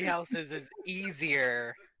Emblem Three Houses is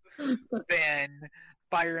easier than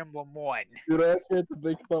Fire Emblem One. Dude, I actually have to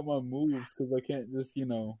think about my moves because I can't just,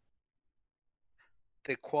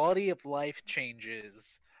 The quality of life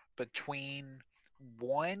changes between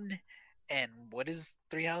one and what is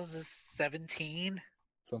Three Houses 17?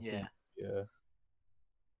 something. Yeah.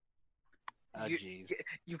 Oh, You- jeez.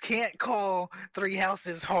 You can't call Three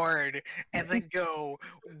Houses hard and then go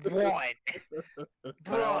one. But I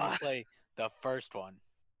Bruh. want to play the first one.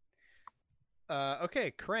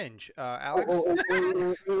 Okay, cringe. Alex?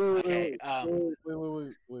 Okay, Wait. I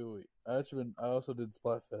also did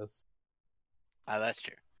Splatfest. Oh, that's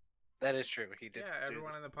true. That is true. He did. Yeah, do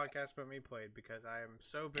everyone this. on the podcast but me played because I am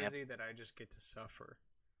so busy that I just get to suffer.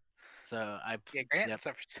 So Yeah, Grant Yep.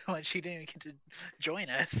 suffered so much he didn't get to join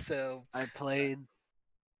us. So I played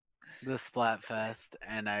the Splatfest,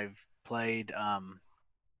 and I've played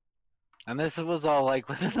and this was all like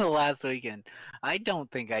within the last weekend. I don't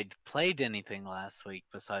think I played anything last week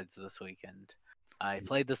besides this weekend. I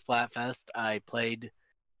played the Splatfest. I played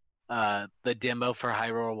the demo for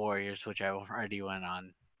Hyrule Warriors, which I already went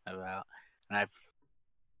on about, and I've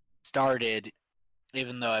started,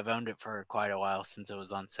 even though I've owned it for quite a while since it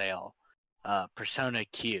was on sale, Persona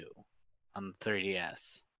Q on the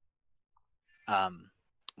 3DS,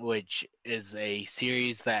 which is a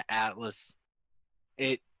series that Atlas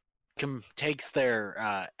takes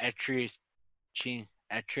their Etrian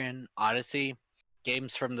Odyssey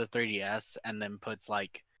games from the 3DS and then puts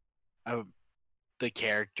like the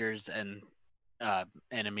characters and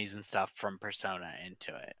enemies and stuff from Persona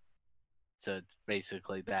into it. So it's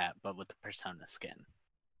basically that, but with the Persona skin.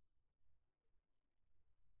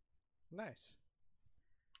 Nice.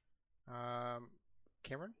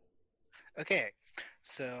 Cameron? okay,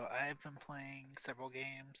 so I've been playing several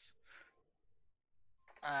games.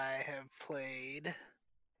 I have played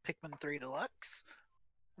Pikmin 3 Deluxe,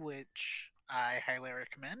 which I highly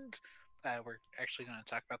recommend. We're actually going to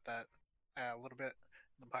talk about that a little bit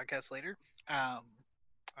in the podcast later.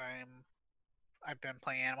 I've been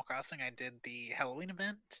playing Animal Crossing. I did the Halloween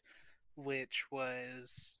event, which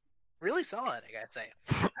was really solid, I gotta say.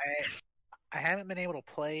 I haven't been able to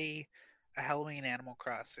play a Halloween Animal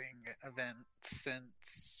Crossing event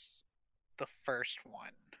since the first one.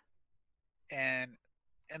 And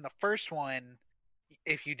in the first one,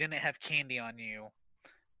 if you didn't have candy on you,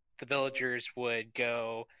 the villagers would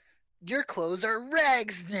go, "Your clothes are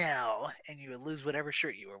rags now," and you would lose whatever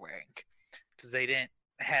shirt you were wearing because they didn't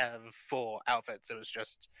have full outfits. It was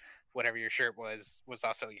just whatever your shirt was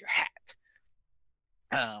also your hat.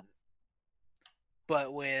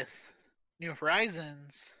 But with New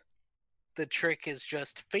Horizons, the trick is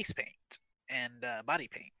just face paint and body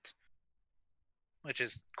paint, which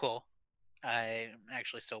is cool. I'm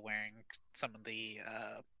actually still wearing some of the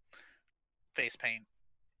face paint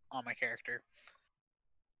on my character.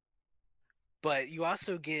 But you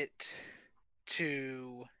also get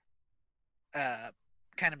to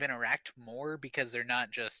kind of interact more because they're not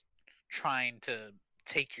just trying to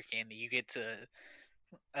take your candy. You get to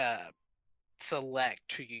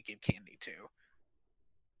select who you give candy to,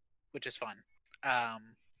 which is fun.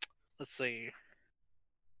 Let's see.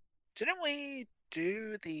 Didn't we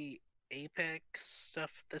do the Apex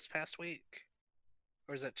stuff this past week?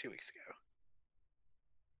 Or was that 2 weeks ago?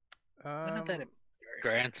 When did that start?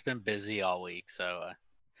 Grant's been busy all week, so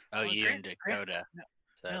you and Dakota.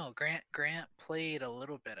 No, Grant played a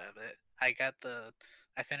little bit of it. I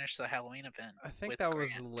finished the Halloween event. I think with that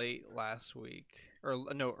Grant. was late last week, or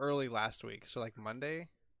no, early last week. So like Monday,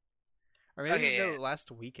 or maybe last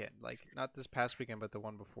weekend. Like not this past weekend, but the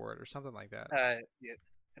one before it, or something like that. Yeah,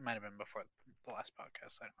 it might have been before the last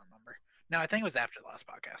podcast. I don't remember. No, I think it was after the last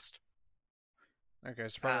podcast. Okay,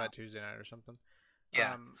 so probably that Tuesday night or something.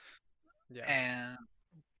 Yeah. Yeah.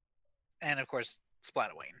 And of course,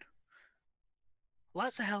 Splatawayne.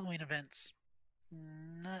 Lots of Halloween events.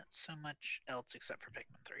 Not so much else except for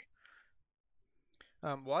Pikmin 3.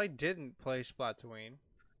 Well, I didn't play Splatawayne,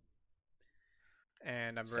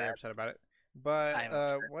 and I'm very upset about it. But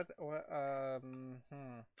I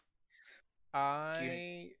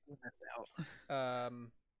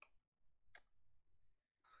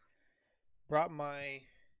brought my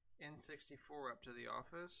N64 up to the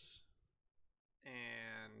office,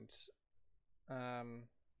 and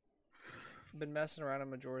been messing around in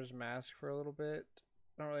Majora's Mask for a little bit.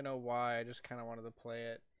 I don't really know why. I just kind of wanted to play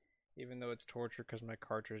it, even though it's torture because my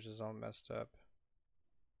cartridge is all messed up.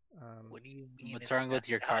 What do you mean? What's wrong with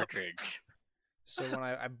your cartridge? So when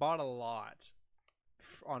I bought a lot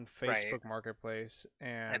on Facebook Marketplace,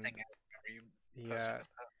 and I think I remember you posting about that.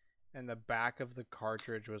 And the back of the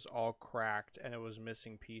cartridge was all cracked and it was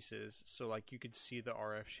missing pieces, so like you could see the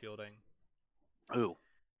RF shielding. Ooh.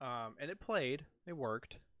 And it played, it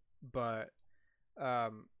worked, but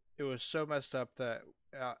it was so messed up that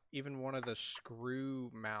even one of the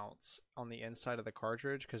screw mounts on the inside of the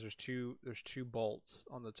cartridge, because there's two bolts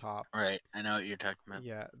on the top. Right, I know what you're talking about.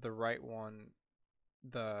 Yeah, the right one,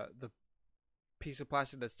 the piece of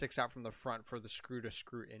plastic that sticks out from the front for the screw to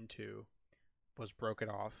screw into was broken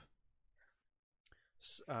off.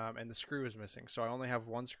 And the screw is missing, so I only have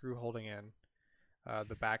one screw holding in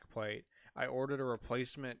the back plate. I ordered a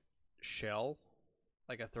replacement shell,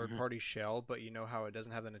 like a third-party shell, but you know how it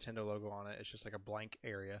doesn't have the Nintendo logo on it. It's just like a blank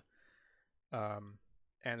area. And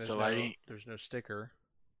there's no sticker.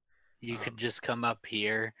 You could just come up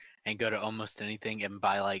here and go to almost anything and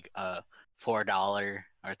buy like a $4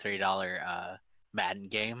 or $3 Madden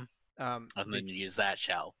game, and then you use that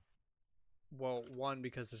shell. Well, one,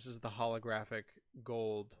 because this is the holographic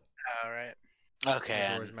gold. All right. Okay.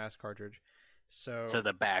 Majora's Mask cartridge. So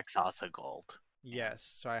the back's also gold.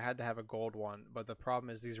 Yes, so I had to have a gold one, but the problem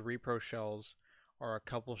is these repro shells are a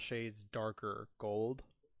couple shades darker gold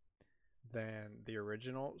than the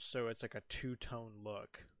original, so it's like a two-tone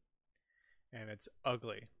look, and it's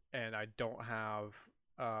ugly. And I don't have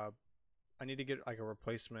I need to get like a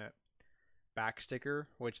replacement back sticker,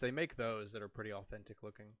 which they make those that are pretty authentic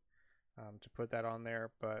looking, to put that on there.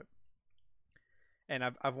 But and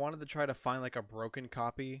I've wanted to try to find like a broken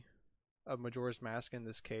copy of Majora's Mask in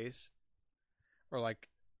this case, or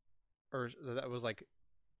that was like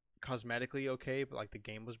cosmetically okay, but like the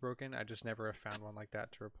game was broken. I just never have found one like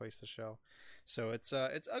that to replace the shell. So it's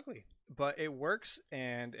ugly, but it works,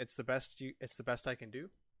 and it's the best I can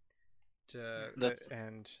do. The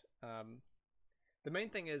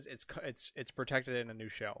main thing is it's protected in a new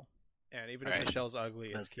shell, and even if the shell's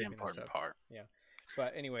ugly, it's keeping the important part. Yeah,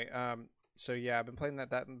 but anyway, so yeah, I've been playing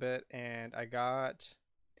that a bit, and I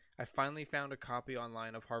finally found a copy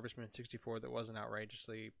online of Harvest Moon 64 that wasn't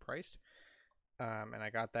outrageously priced, and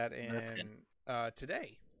I got that in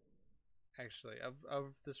today, actually,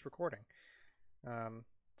 of this recording.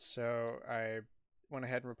 So I went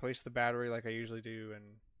ahead and replaced the battery like I usually do,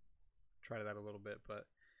 and tried that a little bit, but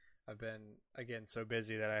I've been again so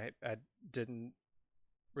busy that I didn't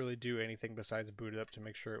really do anything besides boot it up to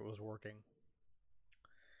make sure it was working.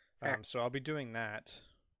 So I'll be doing that.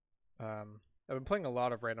 I've been playing a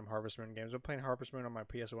lot of random Harvest Moon games. I've been playing Harvest Moon on my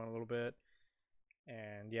PS1 a little bit.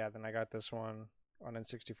 And yeah, then I got this one on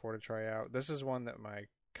N64 to try out. This is one that my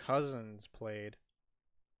cousins played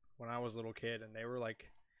when I was a little kid, and they were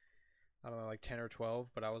like, I don't know, like 10 or 12,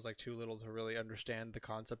 but I was like too little to really understand the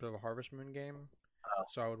concept of a Harvest Moon game. Oh.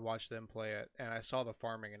 So I would watch them play it, and I saw the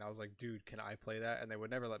farming, and I was like, dude, can I play that? And they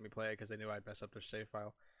would never let me play it because they knew I'd mess up their save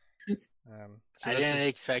file. So I that's didn't just-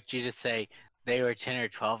 expect you to say they were 10 or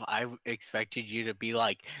 12. I expected you to be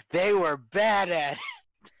like, they were bad at it.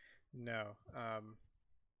 No.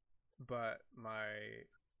 But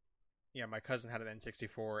my cousin had an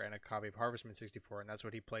N64 and a copy of Harvest Moon 64, and that's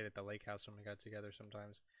what he played at the lake house when we got together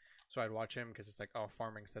sometimes. So I'd watch him because it's like, oh,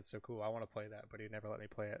 farming, that's so cool. I want to play that, but he'd never let me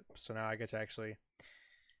play it. So now I get to actually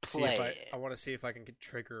see if Play I want to see if I can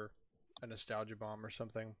trigger a nostalgia bomb or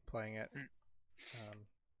something playing it.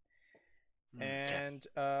 And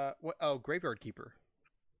what? Oh, Graveyard Keeper.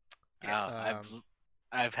 Oh,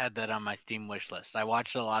 I've had that on my Steam wish list. I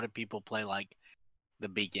watched a lot of people play like the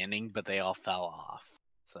beginning, but they all fell off.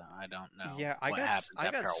 So I don't know. Yeah, I what got happens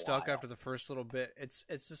after a stuck while. after the first little bit. It's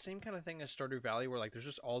the same kind of thing as Stardew Valley, where like there's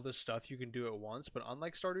just all this stuff you can do at once. But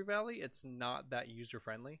unlike Stardew Valley, it's not that user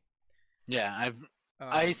friendly. Yeah,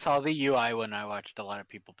 I saw the UI when I watched a lot of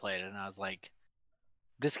people play it, and I was like,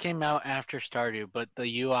 this came out after Stardew, but the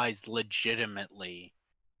UI's legitimately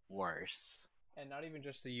worse. and not even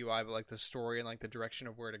just the UI, but like the story and like the direction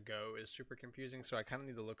of where to go is super confusing. So I kind of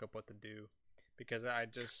need to look up what to do because I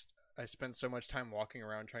spent so much time walking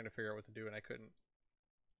around trying to figure out what to do, and I couldn't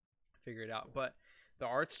figure it out. But the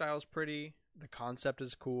art style is pretty, the concept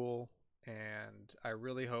is cool, and I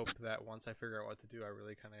really hope that once I figure out what to do, I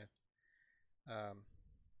really kind of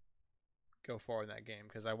go forward in that game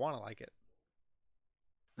because I want to like it.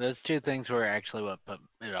 Those two things were actually what put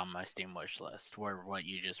it on my Steam wish list, were what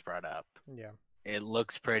you just brought up. Yeah. It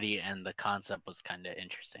looks pretty, and the concept was kind of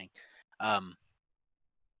interesting.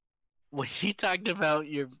 When you talked about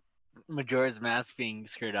your Majora's Mask being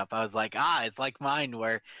screwed up, I was like, it's like mine,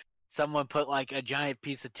 where someone put like a giant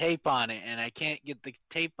piece of tape on it, and I can't get the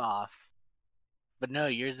tape off. But no,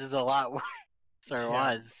 yours is a lot worse, or Yeah.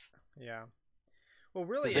 was. Yeah. Well,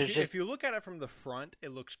 really, There's if you look at it from the front, it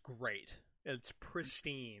looks great. It's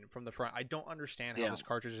pristine from the front. I don't understand how Yeah. this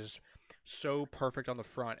cartridge is so perfect on the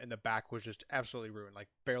front and the back was just absolutely ruined, like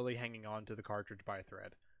barely hanging on to the cartridge by a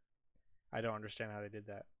thread. I don't understand how they did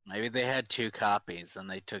that. Maybe they had two copies, and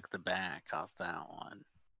they took the back off that one.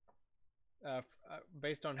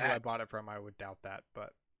 Based on who I bought it from, I would doubt that,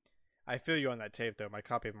 but I feel you on that tape, though. My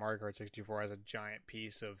copy of Mario Kart 64 has a giant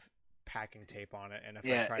piece of packing tape on it, and if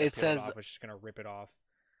I try to peel it off, it's just going to rip it off.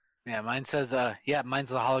 Yeah, mine says,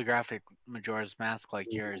 mine's a holographic Majora's Mask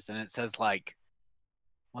like yours, and it says, like,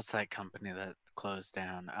 what's that company that closed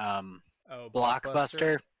down? Oh,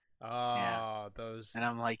 Blockbuster. Oh, those. And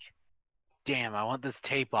I'm like, damn, I want this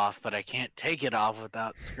tape off, but I can't take it off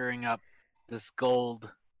without screwing up this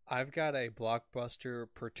gold. I've got a Blockbuster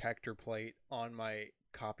protector plate on my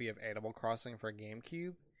copy of Animal Crossing for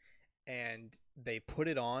GameCube, and they put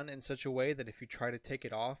it on in such a way that if you try to take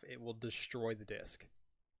it off, it will destroy the disc.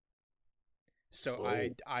 So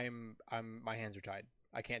I'm my hands are tied.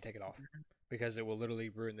 I can't take it off because it will literally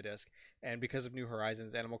ruin the disc. And because of New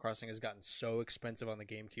Horizons, Animal Crossing has gotten so expensive on the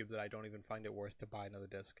GameCube that I don't even find it worth to buy another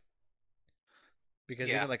disc. Because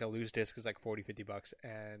even like a loose disc is like $40-$50,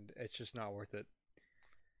 and it's just not worth it.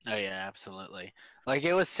 Oh yeah, absolutely. Like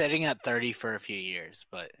it was sitting at 30 for a few years,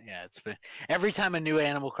 but yeah, it's been every time a new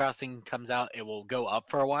Animal Crossing comes out, it will go up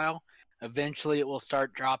for a while. Eventually, it will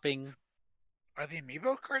start dropping. Are the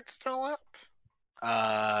amiibo cards still up?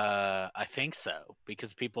 I think so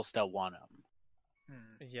because people still want them.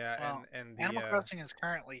 Yeah, Well, and the Animal Crossing is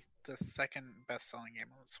currently the second best-selling game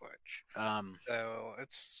on the Switch, so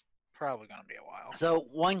it's probably going to be a while. So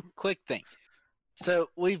one quick thing. So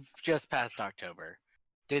we've just passed October.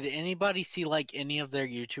 Did anybody see like any of their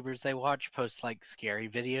YouTubers they watch post like scary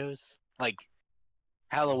videos, like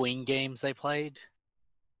Halloween games they played?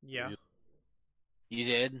 yeah. You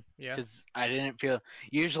did? Yeah. Because I didn't feel.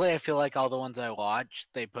 Usually, I feel like all the ones I watch,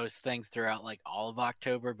 they post things throughout like all of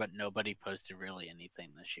October, but nobody posted really anything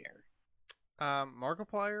this year.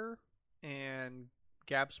 Markiplier and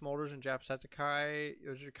Gab Smolders and Jacksepticeye,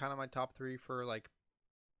 those are kind of my top three for like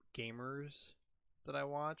gamers that I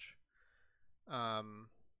watch.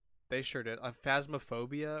 They sure did.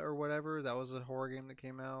 Phasmophobia or whatever, that was a horror game that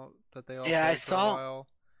came out that they all Yeah, played I for a saw. while.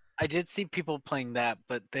 I did see people playing that,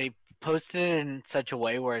 but they posted it in such a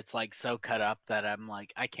way where it's like so cut up that I'm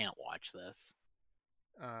like, I can't watch this.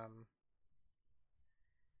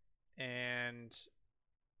 And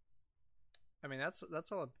I mean that's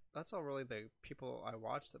all really the people I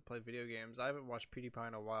watch that play video games. I haven't watched PewDiePie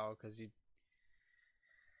in a while because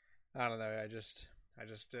I don't know. I just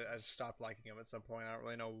stopped liking him at some point. I don't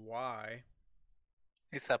really know why.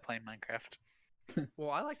 He stopped playing Minecraft. Well,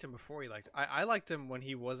 I liked him before he liked. I liked him when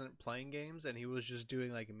he wasn't playing games and he was just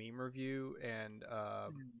doing like meme review and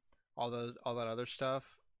all that other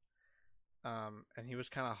stuff. And he was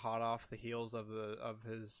kind of hot off the heels of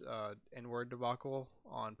his N-word debacle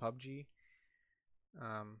on PUBG.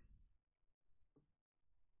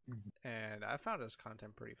 And I found his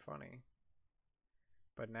content pretty funny.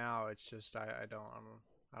 But now it's just I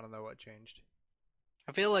don't know what changed.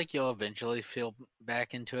 I feel like you'll eventually feel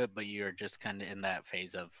back into it, but you're just kind of in that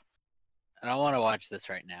phase of, I don't want to watch this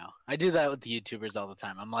right now. I do that with the YouTubers all the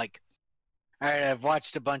time. I'm like, all right, I've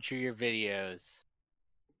watched a bunch of your videos.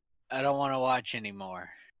 I don't want to watch anymore.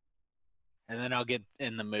 And then I'll get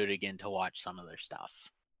in the mood again to watch some of their stuff.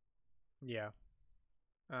 Yeah.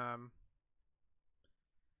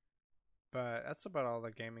 But that's about all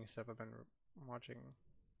the gaming stuff I've been watching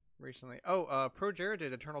recently. Oh, Pro Jared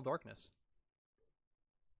did Eternal Darkness.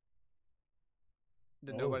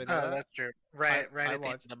 Did nobody know Oh, that? that's true. Right I at the end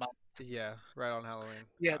watched- of the month. Yeah, right on Halloween.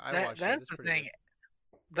 Yeah, I watched it. that's It's the pretty thing.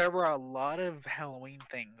 good. There were a lot of Halloween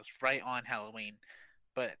things right on Halloween,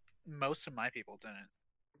 but most of my people didn't.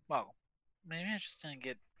 Well, maybe I just didn't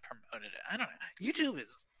get promoted. I don't know. YouTube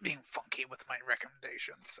is being funky with my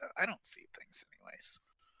recommendations, so I don't see things anyways.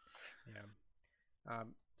 Yeah.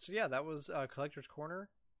 So yeah, that was Collector's Corner,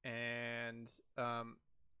 and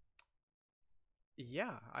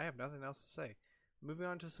yeah, I have nothing else to say. Moving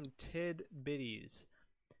on to some tidbitties.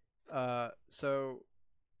 So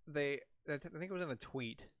I think it was in a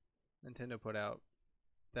tweet Nintendo put out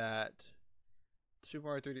that Super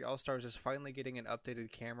Mario 3D All Stars is finally getting an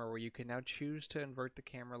updated camera where you can now choose to invert the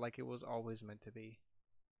camera like it was always meant to be.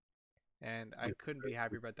 And I couldn't be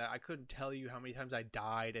happier about that. I couldn't tell you how many times I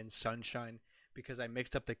died in Sunshine because I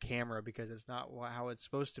mixed up the camera because it's not how it's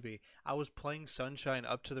supposed to be. I was playing Sunshine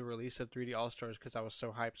up to the release of 3D All Stars because I was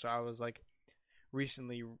so hyped. So I was like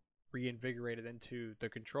recently reinvigorated into the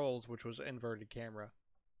controls, which was inverted camera.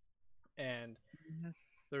 And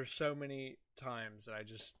there's so many times that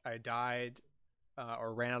I died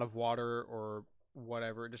or ran out of water or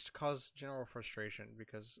whatever. It just caused general frustration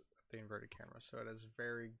because of the inverted camera. So it is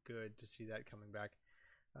very good to see that coming back.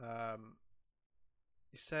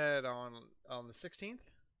 You said on the 16th?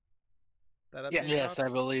 That update Yes, I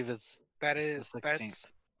drops? believe it's That is The that's 16th.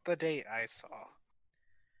 the date I saw.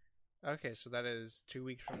 Okay, so that is 2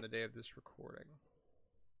 weeks from the day of this recording.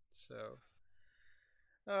 So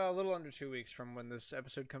a little under 2 weeks from when this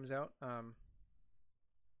episode comes out.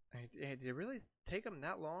 Did it really take them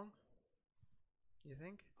that long? You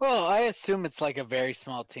think? Well, I assume it's like a very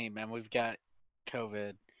small team, and we've got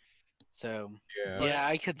COVID, so Yeah, yeah,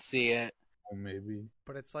 I could see it. maybe.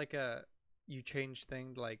 But it's like you change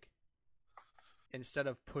things like instead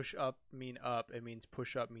of push up mean up, it means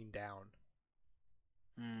push up mean down.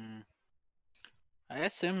 I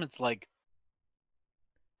assume it's like,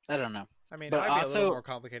 I don't know. I mean, it But might be a little also- more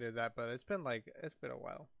complicated than that, but it's been a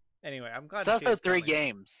while. Anyway, I'm glad It's to see also it's 3 coming.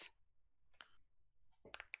 games.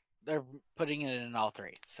 They're putting it in all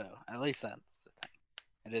 3, so at least that's the thing.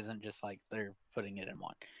 It isn't just like they're putting it in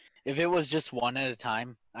one. If it was just one at a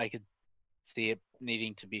time, I could see it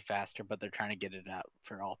needing to be faster, but they're trying to get it out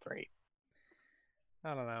for all 3.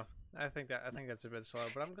 I don't know. I think that's a bit slow,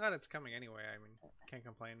 but I'm glad it's coming anyway. I mean, can't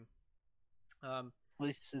complain. At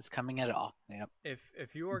least it's coming at all. Yep.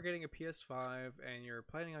 If you are getting a PS5 and you're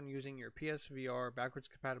planning on using your PSVR backwards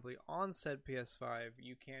compatibly on said PS5,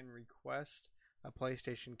 you can request a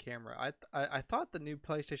PlayStation camera. I thought the new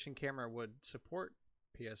PlayStation camera would support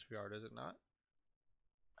PSVR. Does it not?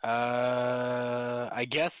 I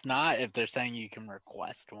guess not if they're saying you can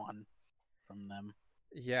request one from them.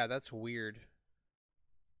 Yeah, that's weird.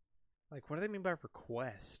 Like, what do they mean by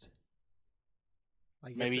request?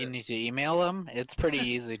 Like, Maybe you have to- need to email them. It's pretty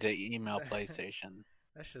easy to email PlayStation.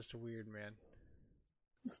 That's just weird, man.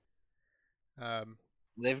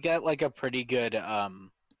 They've got like a pretty good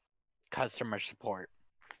customer support.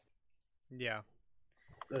 Yeah.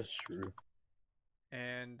 That's true.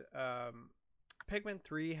 And Pikmin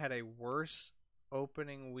 3 had a worse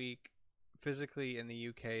opening week physically in the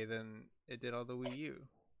UK than it did on the Wii U.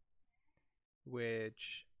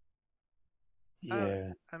 Which,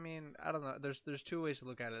 Yeah. I mean, I don't know. There's two ways to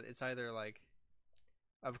look at it. It's either like,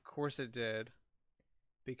 of course it did,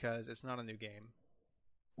 because it's not a new game.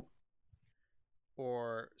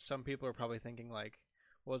 Or some people are probably thinking like,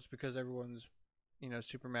 well, it's because everyone's,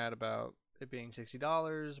 super mad about it being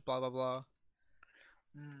 $60, blah blah blah.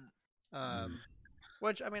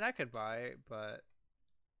 Which I mean, I could buy, but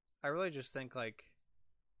I really just think like,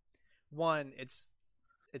 one, it's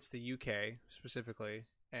the UK specifically,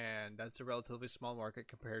 and that's a relatively small market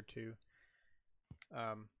compared to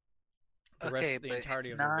the Okay, the but entirety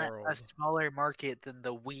it's of the not world. a smaller market than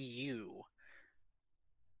the Wii U.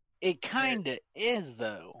 It kinda is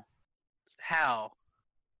though. How?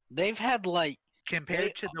 They've had like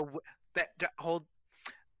Compared to that whole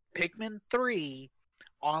Pikmin 3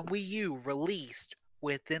 on Wii U released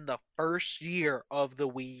within the first year of the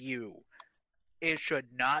Wii U. It should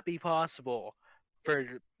not be possible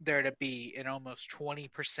for there to be an almost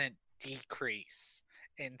 20% decrease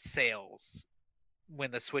in sales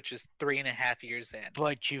when the Switch is 3.5 years in.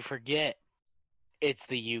 but you forget it's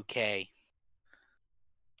the UK.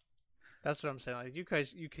 That's what I'm saying. Like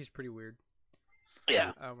UK's pretty weird.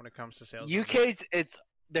 Yeah. When it comes to sales. numbers. UK's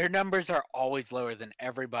their numbers are always lower than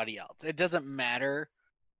everybody else. It doesn't matter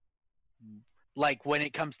like when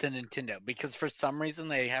it comes to Nintendo because for some reason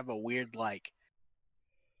they have a weird like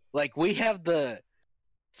we have the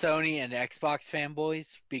Sony and Xbox fanboys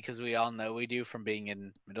because we all know we do from being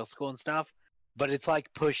in middle school and stuff, but it's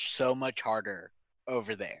like pushed so much harder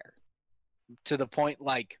over there to the point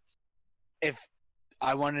like if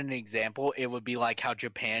I wanted an example, it would be like how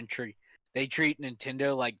Japan they treat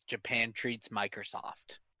Nintendo like Japan treats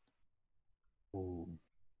Microsoft. Ooh.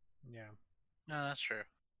 Yeah. No, that's true.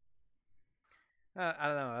 I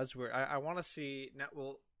don't know. That's weird. I want to see now.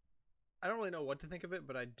 Well, I don't really know what to think of it,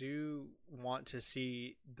 but I do want to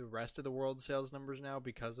see the rest of the world sales numbers now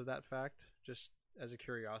because of that fact, just as a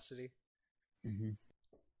curiosity. Mhm.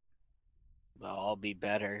 They'll all be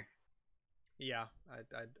better. Yeah,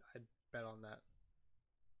 I'd bet on that.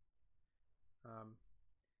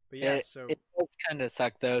 But yeah, so It does kind of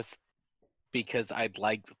suck though, because I'd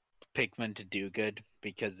like Pikmin to do good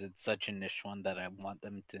because it's such a niche one that I want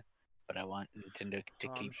them to, but I want Nintendo to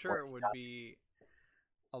keep. I'm sure it working would on be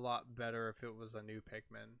a lot better if it was a new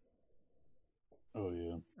Pikmin. Oh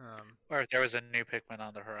yeah. Or if there was a new Pikmin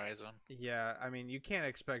on the horizon. Yeah, I mean, you can't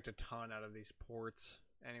expect a ton out of these ports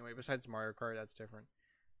anyway. Besides Mario Kart, that's different.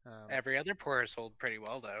 Every other port is sold pretty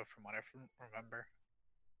well, though, from what I remember.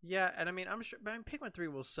 Yeah, and I mean, I'm sure. I mean, Pikmin 3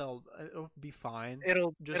 will sell. It'll be fine.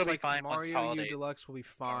 It'll Just be like fine once Mario U holidays Deluxe will be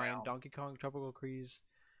fine. around. Donkey Kong Tropical Freeze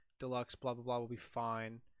Deluxe, blah blah blah, will be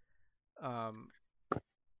fine. I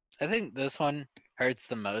think this one hurts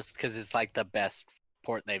the most because it's like the best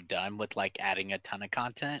port they've done with like adding a ton of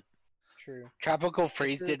content. True. Tropical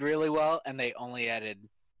Freeze it- did really well, and they only added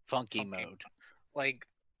Funky Funky. Mode. Like,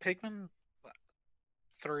 Pikmin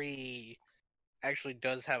 3 actually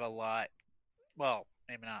does have a lot. Well,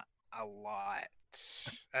 maybe not a lot.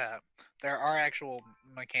 There are actual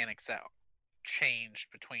mechanics that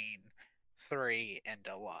changed between 3 and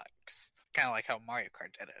Deluxe. Kind of like how Mario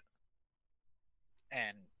Kart did it.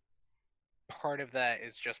 And part of that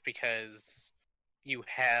is just because you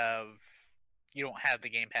don't have the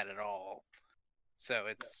gamepad at all. So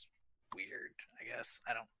it's weird, I guess.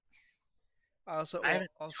 I haven't Also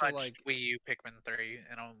touched like Wii U Pikmin 3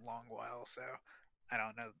 in a long while, so I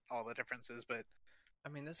don't know all the differences, but I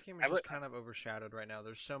mean, this game is I just would- kind of overshadowed right now.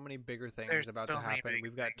 There's so many bigger things There's about so to many happen. big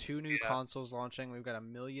We've got things, 2 new yeah. consoles launching. We've got a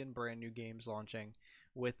million brand new games launching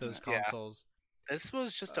with those Yeah. consoles. this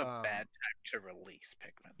was just a Um, bad time to release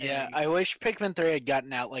Pikmin. Yeah, I wish Pikmin 3 had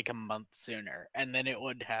gotten out like a month sooner, and then it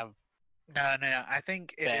would have No. I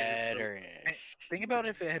think if better. think about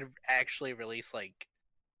if it had actually released like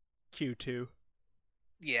Q2.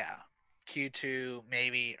 Q2,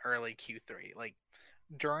 maybe early Q3, like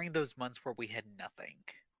during those months where we had nothing.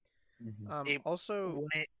 Mhm. It Also,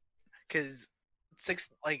 because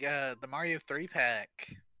the Mario 3 pack,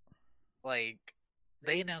 like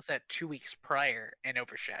they announced that 2 weeks prior and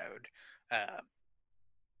overshadowed.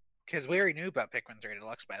 Because we already knew about Pikmin 3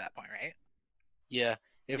 Deluxe by that point, right? Yeah,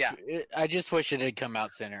 Yeah. I just wish it had come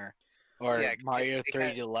out sooner, or Yeah, 'cause Mario it 3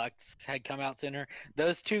 had- Deluxe had come out sooner.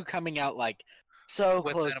 Those two coming out like so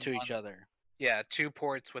Within close a to each month. other. Yeah, 2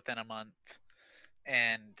 ports within a month,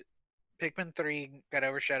 and Pikmin 3 got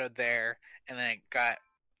overshadowed there, and then it got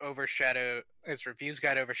overshadowed. Its reviews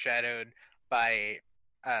got overshadowed by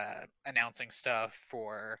announcing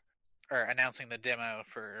announcing the demo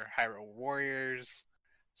for Hyrule Warriors.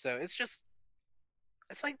 So it's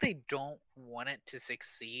like they don't want it to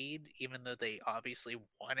succeed, even though they obviously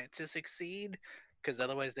want it to succeed, because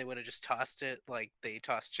otherwise they would have just tossed it like they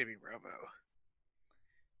tossed Chibi Robo.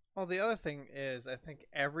 well, the other thing is, I think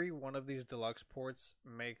every one of these deluxe ports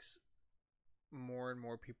makes more and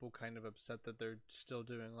more people kind of upset that they're still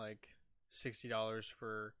doing like $60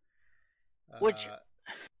 for Which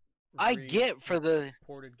I re- get for the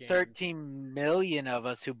ported games. 13 million of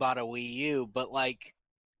us who bought a Wii U, but like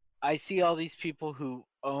I see all these people who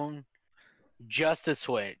own just a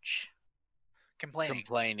Switch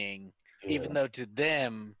complaining, even Yeah. though to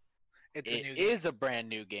them It's a new it is a brand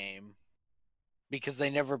new game because they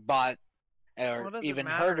never bought Well, it or doesn't even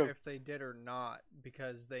matter heard of. if they did or not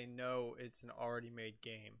because they know it's an already made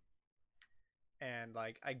game. And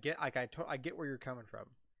like I get where you're coming from,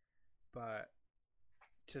 but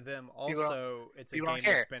to them People don't- also it's a people don't game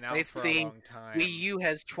that's care. been out They for see a long time. Wii U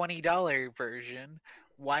has $20 version.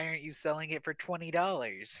 Why aren't you selling it for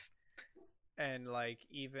 $20? And like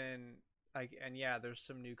even like and yeah, there's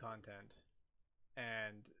some new content,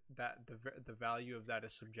 and that the value of that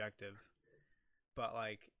is subjective, but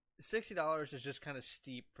like $60 is just kind of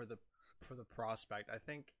steep for the prospect. I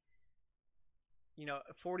think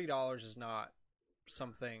 $40 is not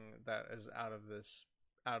something that is out of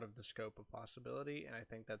the scope of possibility, and I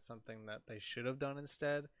think that's something that they should have done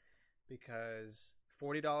instead, because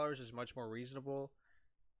 $40 is much more reasonable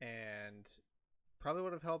and probably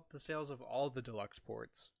would have helped the sales of all the deluxe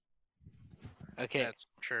ports. Okay, That's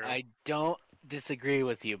true. I don't disagree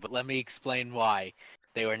with you, but let me explain why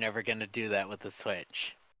they were never going to do that with the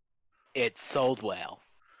Switch. It sold well.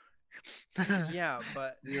 Yeah,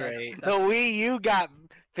 but You're right. The Wii U got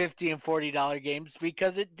 $50 and $40 games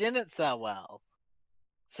because it didn't sell well.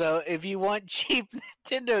 So if you want cheap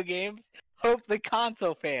Nintendo games, hope the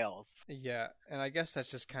console fails. Yeah, and I guess that's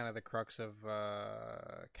just kind of the crux of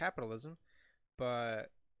capitalism, but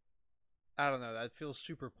I don't know. That feels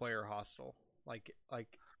super player hostile. Like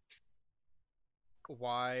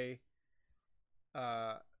why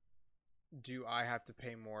do I have to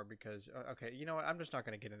pay more because okay, you know what? I'm just not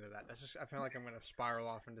going to get into that. That's just I feel like I'm going to spiral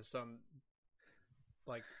off into some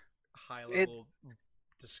like high level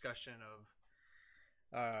discussion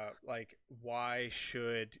of like why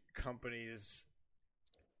should companies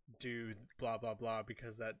do blah blah blah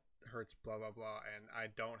because that hurts blah blah blah, and I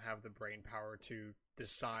don't have the brain power to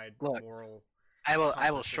decide Look, moral. I will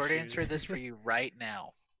compass short issues. answer this for you right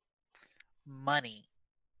now. Money.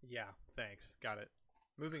 Yeah, thanks. Got it.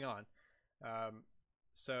 Moving on.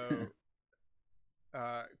 So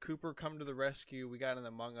Cooper, come to the rescue. We got an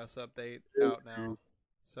Among Us update out now.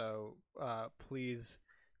 So please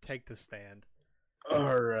take the stand.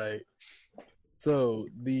 All right. So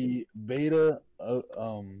the beta,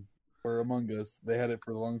 for Among Us, they had it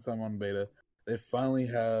for a long time on beta. They finally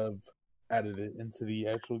have added it into the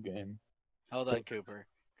actual game. Hold So- on, Cooper.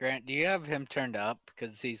 Grant, do you have him turned up?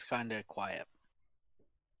 Because he's kind of quiet.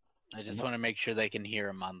 I just want to make sure they can hear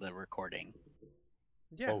him on the recording.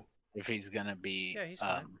 Yeah. Oh, If he's going to be... Yeah, he's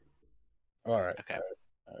fine. all right. Okay.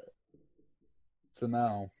 So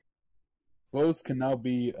now, votes can now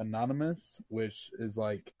be anonymous, which is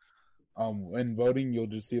like, when voting, you'll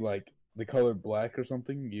just see like the color black or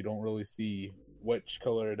something. You don't really see which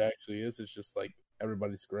color it actually is. It's just like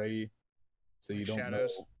everybody's gray, so you Like don't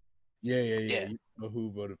shadows? know. Yeah. Yeah. You don't know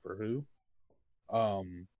who voted for who.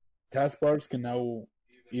 Taskbars can now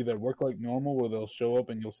either work like normal, where they'll show up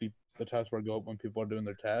and you'll see the taskbar go up when people are doing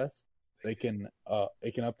their tasks. They can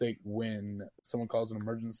it can update when someone calls an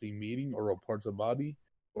emergency meeting or reports a body,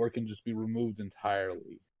 or it can just be removed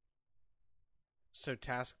entirely. So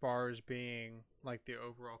taskbars being like the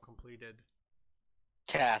overall completed.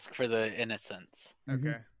 Task for the innocents. Mhm.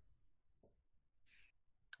 Okay.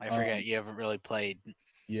 I forget you haven't really played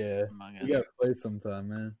Yeah, Among you Us. gotta play sometime,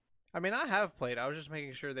 man. I mean, I have played. I was just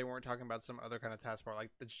making sure they weren't talking about some other kind of taskbar,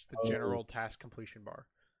 like just the Oh. general task completion bar.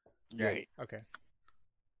 Right. Okay.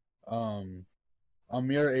 On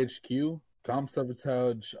Mirror HQ, Comp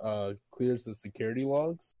Sabotage clears the security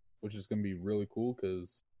logs, which is gonna be really cool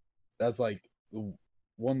because that's like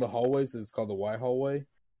one of the hallways is called the Y hallway,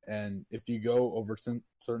 and if you go over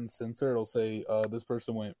certain sensor, it'll say this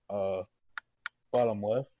person went bottom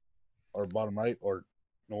left or bottom right or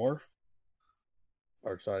north,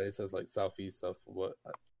 or sorry, it says like southeast stuff. What?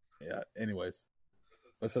 Yeah. Anyways,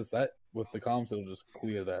 it says that with the comms, it'll just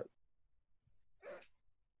clear that.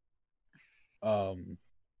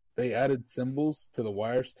 They added symbols to the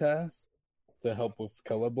wires task to help with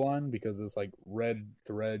colorblind because it's like red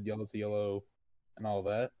to red, yellow to yellow, and all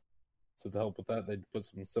that. So to help with that, they put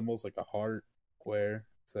some symbols like a heart, square,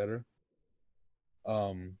 etc.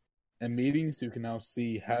 In meetings, you can now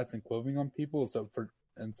see hats and clothing on people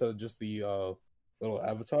instead of just the little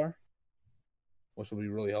avatar, which will be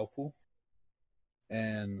really helpful.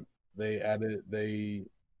 And they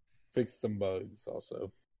fixed some bugs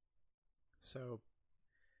also. So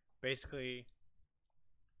basically,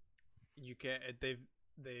 you can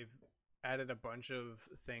they've added a bunch of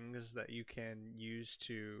things that you can use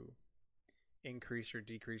to increase or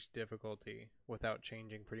decrease difficulty without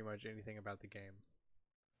changing pretty much anything about the game.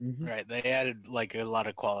 Mm-hmm. Right. They added like a lot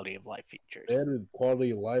of quality of life features. They added quality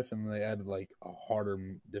of life, and they added like a harder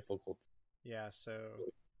difficulty. Yeah, so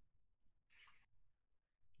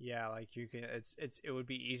yeah, like you can it would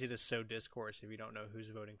be easy to sow discourse if you don't know who's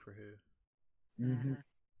voting for who. Mm-hmm.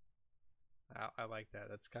 I like that.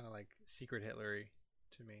 That's kind of like Secret Hitlery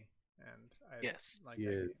to me, and I Yes. like Yeah.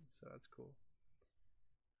 that game, so that's cool.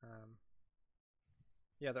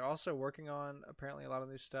 Yeah, they're also working on apparently a lot of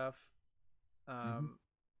new stuff.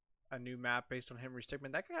 A new map based on Henry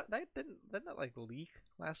Stickmin. That didn't that like leak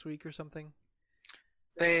last week or something?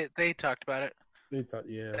 They talked about it. They thought,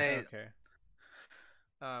 yeah. They Okay.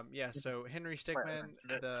 Yeah, so Henry Stickmin,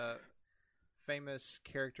 the famous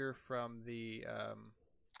character from the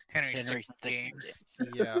Henry Henry Stickmin Stickmin games.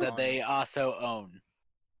 yeah that they also own.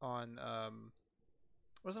 on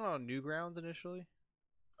wasn't it on Newgrounds initially?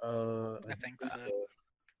 I think so.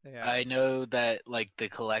 Yeah, I know that like the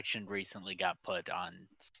collection recently got put on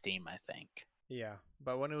Steam, I think. Yeah,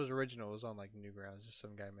 but when it was original, it was on like Newgrounds, just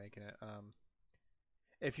some guy making it.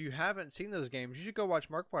 If you haven't seen those games, you should go watch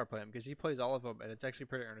Markiplier play them because he plays all of them, and it's actually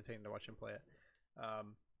pretty entertaining to watch him play it.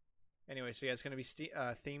 Anyway, so yeah, it's going to be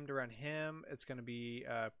themed around him. It's going to be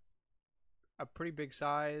a pretty big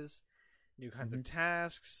size, new kinds of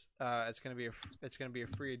tasks. It's going to be a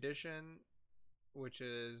free edition, which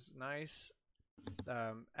is nice.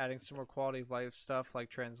 Adding some more quality of life stuff like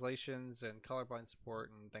translations and colorblind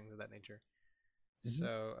support and things of that nature.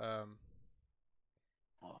 So,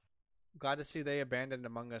 glad to see they abandoned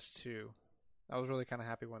Among Us 2. I was really kind of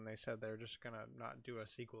happy when they said they're just gonna not do a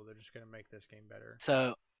sequel. They're just gonna make this game better.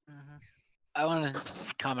 So, I want to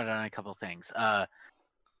comment on a couple things.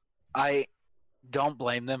 I don't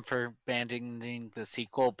blame them for abandoning the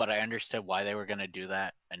sequel, but I understood why they were going to do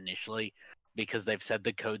that initially because they've said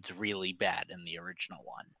the code's really bad in the original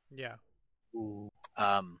one. Yeah. Ooh.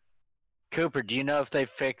 Cooper, do you know if they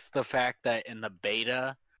fixed the fact that in the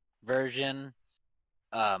beta version,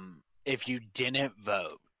 if you didn't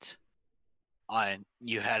vote on,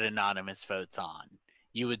 you had anonymous votes on,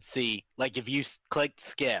 you would see, like if you clicked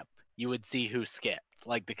skip, you would see who skipped.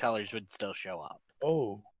 Like the colors would still show up.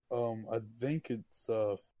 Oh, I think it's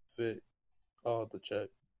fit. I'll have to check.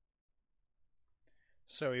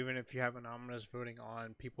 So even if you have anonymous voting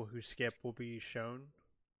on, people who skip will be shown.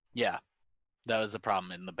 Yeah, that was the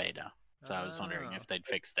problem in the beta. So I was wondering if they'd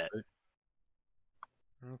fixed it.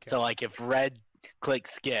 Okay. So like if red clicked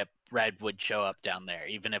skip, red would show up down there,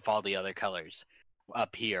 even if all the other colors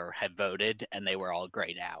up here had voted and they were all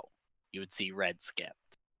grayed out. You would see red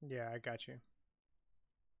skipped. Yeah, I got you.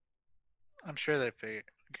 I'm sure they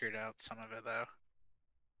figured out some of it though.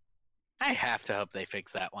 I have to hope they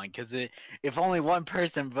fix that one, because if only one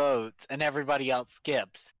person votes and everybody else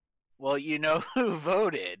skips, well, you know who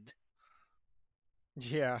voted.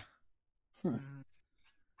 Yeah. Mhm.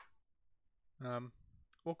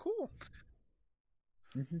 Well, cool.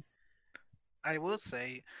 I will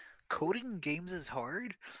say, coding games is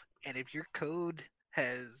hard, and if your code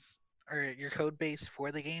your code base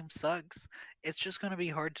for the game sucks, it's just gonna be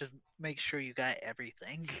hard to make sure you got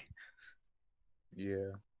everything.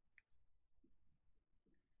 Yeah.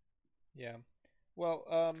 Yeah. Well,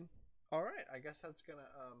 all right. I guess that's gonna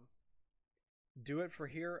do it for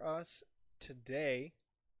us today.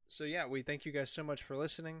 So yeah, we thank you guys so much for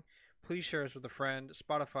listening. Please share us with a friend.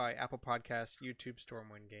 Spotify, Apple Podcasts, YouTube,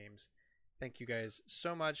 Stormwind Games. Thank you guys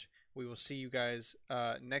so much. We will see you guys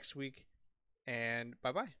next week, and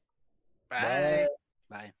bye-bye. Bye.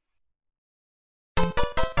 Bye.